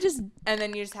like you could just And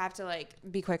then you just have to like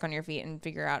be quick on your feet and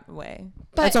figure out a way.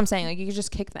 But That's what I'm saying. Like you could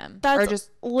just kick them that's or just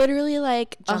literally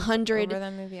like jump 100. over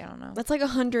them. Maybe I don't know. That's like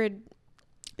 100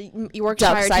 Yorkshire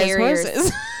Duck-sized Terriers.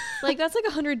 horses. Like that's like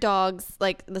 100 dogs,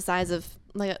 like the size of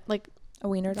like A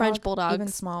wiener French dog? bulldogs. Even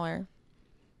smaller.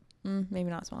 Maybe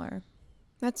not smaller.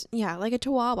 that's like a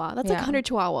Chihuahua. That's like Yeah. 100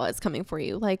 Chihuahuas coming for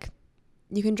you. Like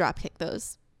you can drop kick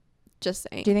those. Just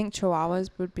saying. Do you think Chihuahuas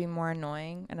would be more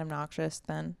annoying and obnoxious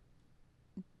than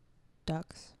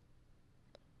ducks?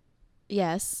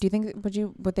 Yes. Do you think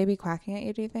would they be quacking at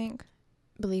you? Do you think?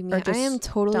 Believe me, Or I just am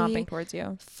totally stomping towards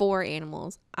you? for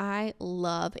animals. I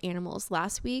love animals.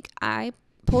 Last week, I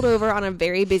pulled over on a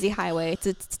very busy highway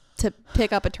to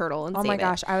pick up a turtle and Oh save my it.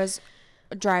 gosh, I was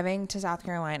driving to South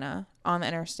Carolina on the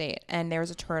interstate, and there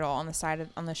was a turtle on the side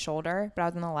on the shoulder, but I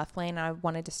was in the left lane, and I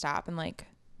wanted to stop and like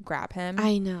grab him,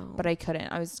 I know. but I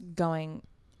couldn't. I was going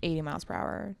 80 miles per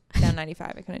hour down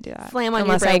 95. I couldn't do that. Slam on your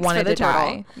unless I brakes wanted for the to turtle.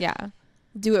 die. Yeah.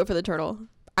 Do it for the turtle.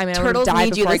 I mean, I would have Turtles died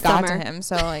need you before I this got summer. to him.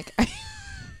 So like,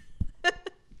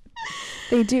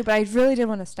 they do, but I really did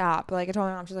want to stop. But like I told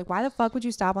my mom, she's like, "Why the fuck would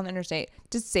you stop on the interstate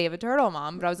to save a turtle,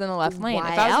 Mom?" But I was in the left lane.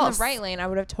 Why If I was in else? the right lane, I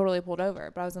would have totally pulled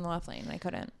over. But I was in the left lane and I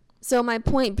couldn't. So my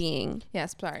point being,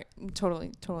 Yes, sorry,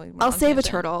 totally. went I'll on save a tangent.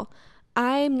 turtle.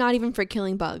 I'm not even for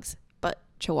killing bugs, but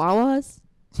Chihuahuas.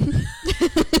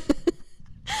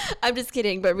 I'm just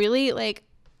kidding, but really, like,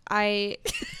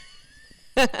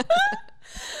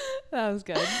 That was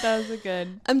good. That was a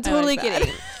good. I'm totally I like that.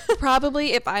 kidding.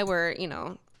 Probably if I were,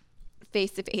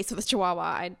 face to face with a Chihuahua,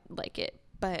 I'd like it.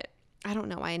 But I don't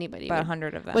know why anybody About would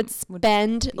 100 of them would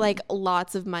spend be- like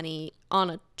lots of money on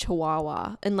a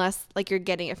Chihuahua unless like you're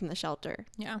getting it from the shelter.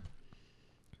 Yeah.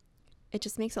 It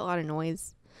just makes a lot of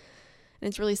noise. And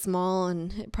it's really small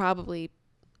and it probably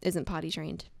isn't potty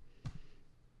trained.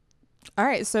 All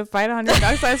right, so fight 100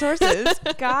 duck-sized horses.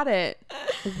 Got it.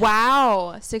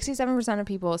 Wow. 67% of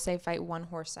people say fight one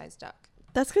horse-sized duck.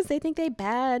 That's because they think they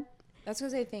bad. That's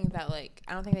because they think that, like,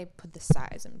 I don't think they put the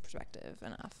size in perspective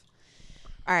enough.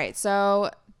 All right,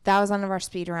 so that was the end of our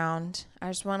speed round. I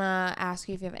just want to ask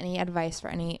you if you have any advice for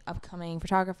any upcoming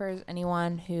photographers,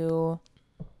 anyone who...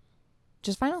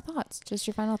 Just final thoughts. Just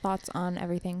your final thoughts on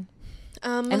everything.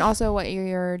 And also what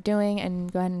you're doing,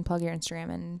 and go ahead and plug your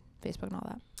Instagram and Facebook and all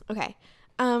that. Okay.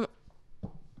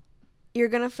 You're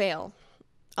going to fail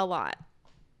a lot.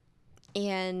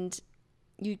 And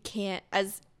you can't,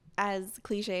 as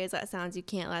cliche as that sounds, you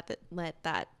can't let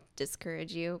that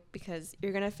discourage you because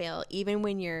you're going to fail. Even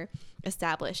when you're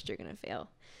established, you're going to fail.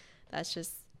 That's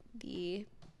just the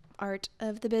art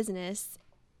of the business.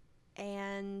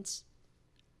 And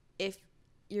if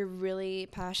you're really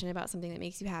passionate about something that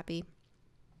makes you happy,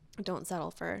 don't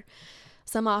settle for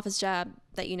some office job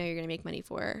that you know you're going to make money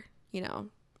for,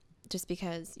 just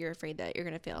because you're afraid that you're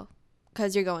going to fail,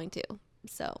 because you're going to.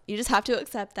 So you just have to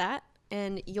accept that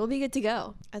and you'll be good to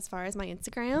go. As far as my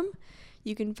Instagram,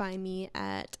 you can find me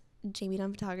at Jamie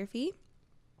Dunn Photography.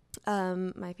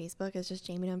 My Facebook is just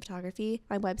Jamie Dunn Photography.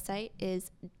 My website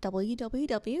is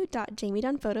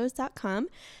www.jamiedunnphotos.com.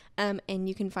 And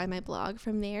you can find my blog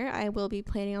from there. I will be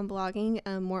planning on blogging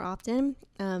more often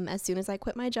as soon as I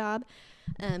quit my job.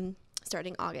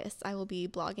 Starting August, I will be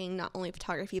blogging not only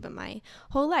photography, but my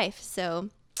whole life. So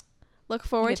look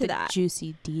forward to that.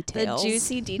 Juicy details. The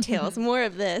juicy details. More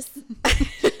of this.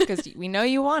 Because we know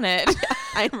you want it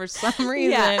for some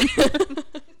reason. Yeah.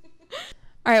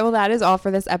 All right, well, that is all for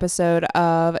this episode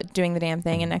of Doing the Damn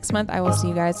Thing. And next month, I will see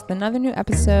you guys with another new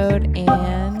episode.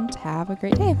 And have a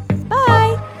great day.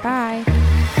 Bye. Bye.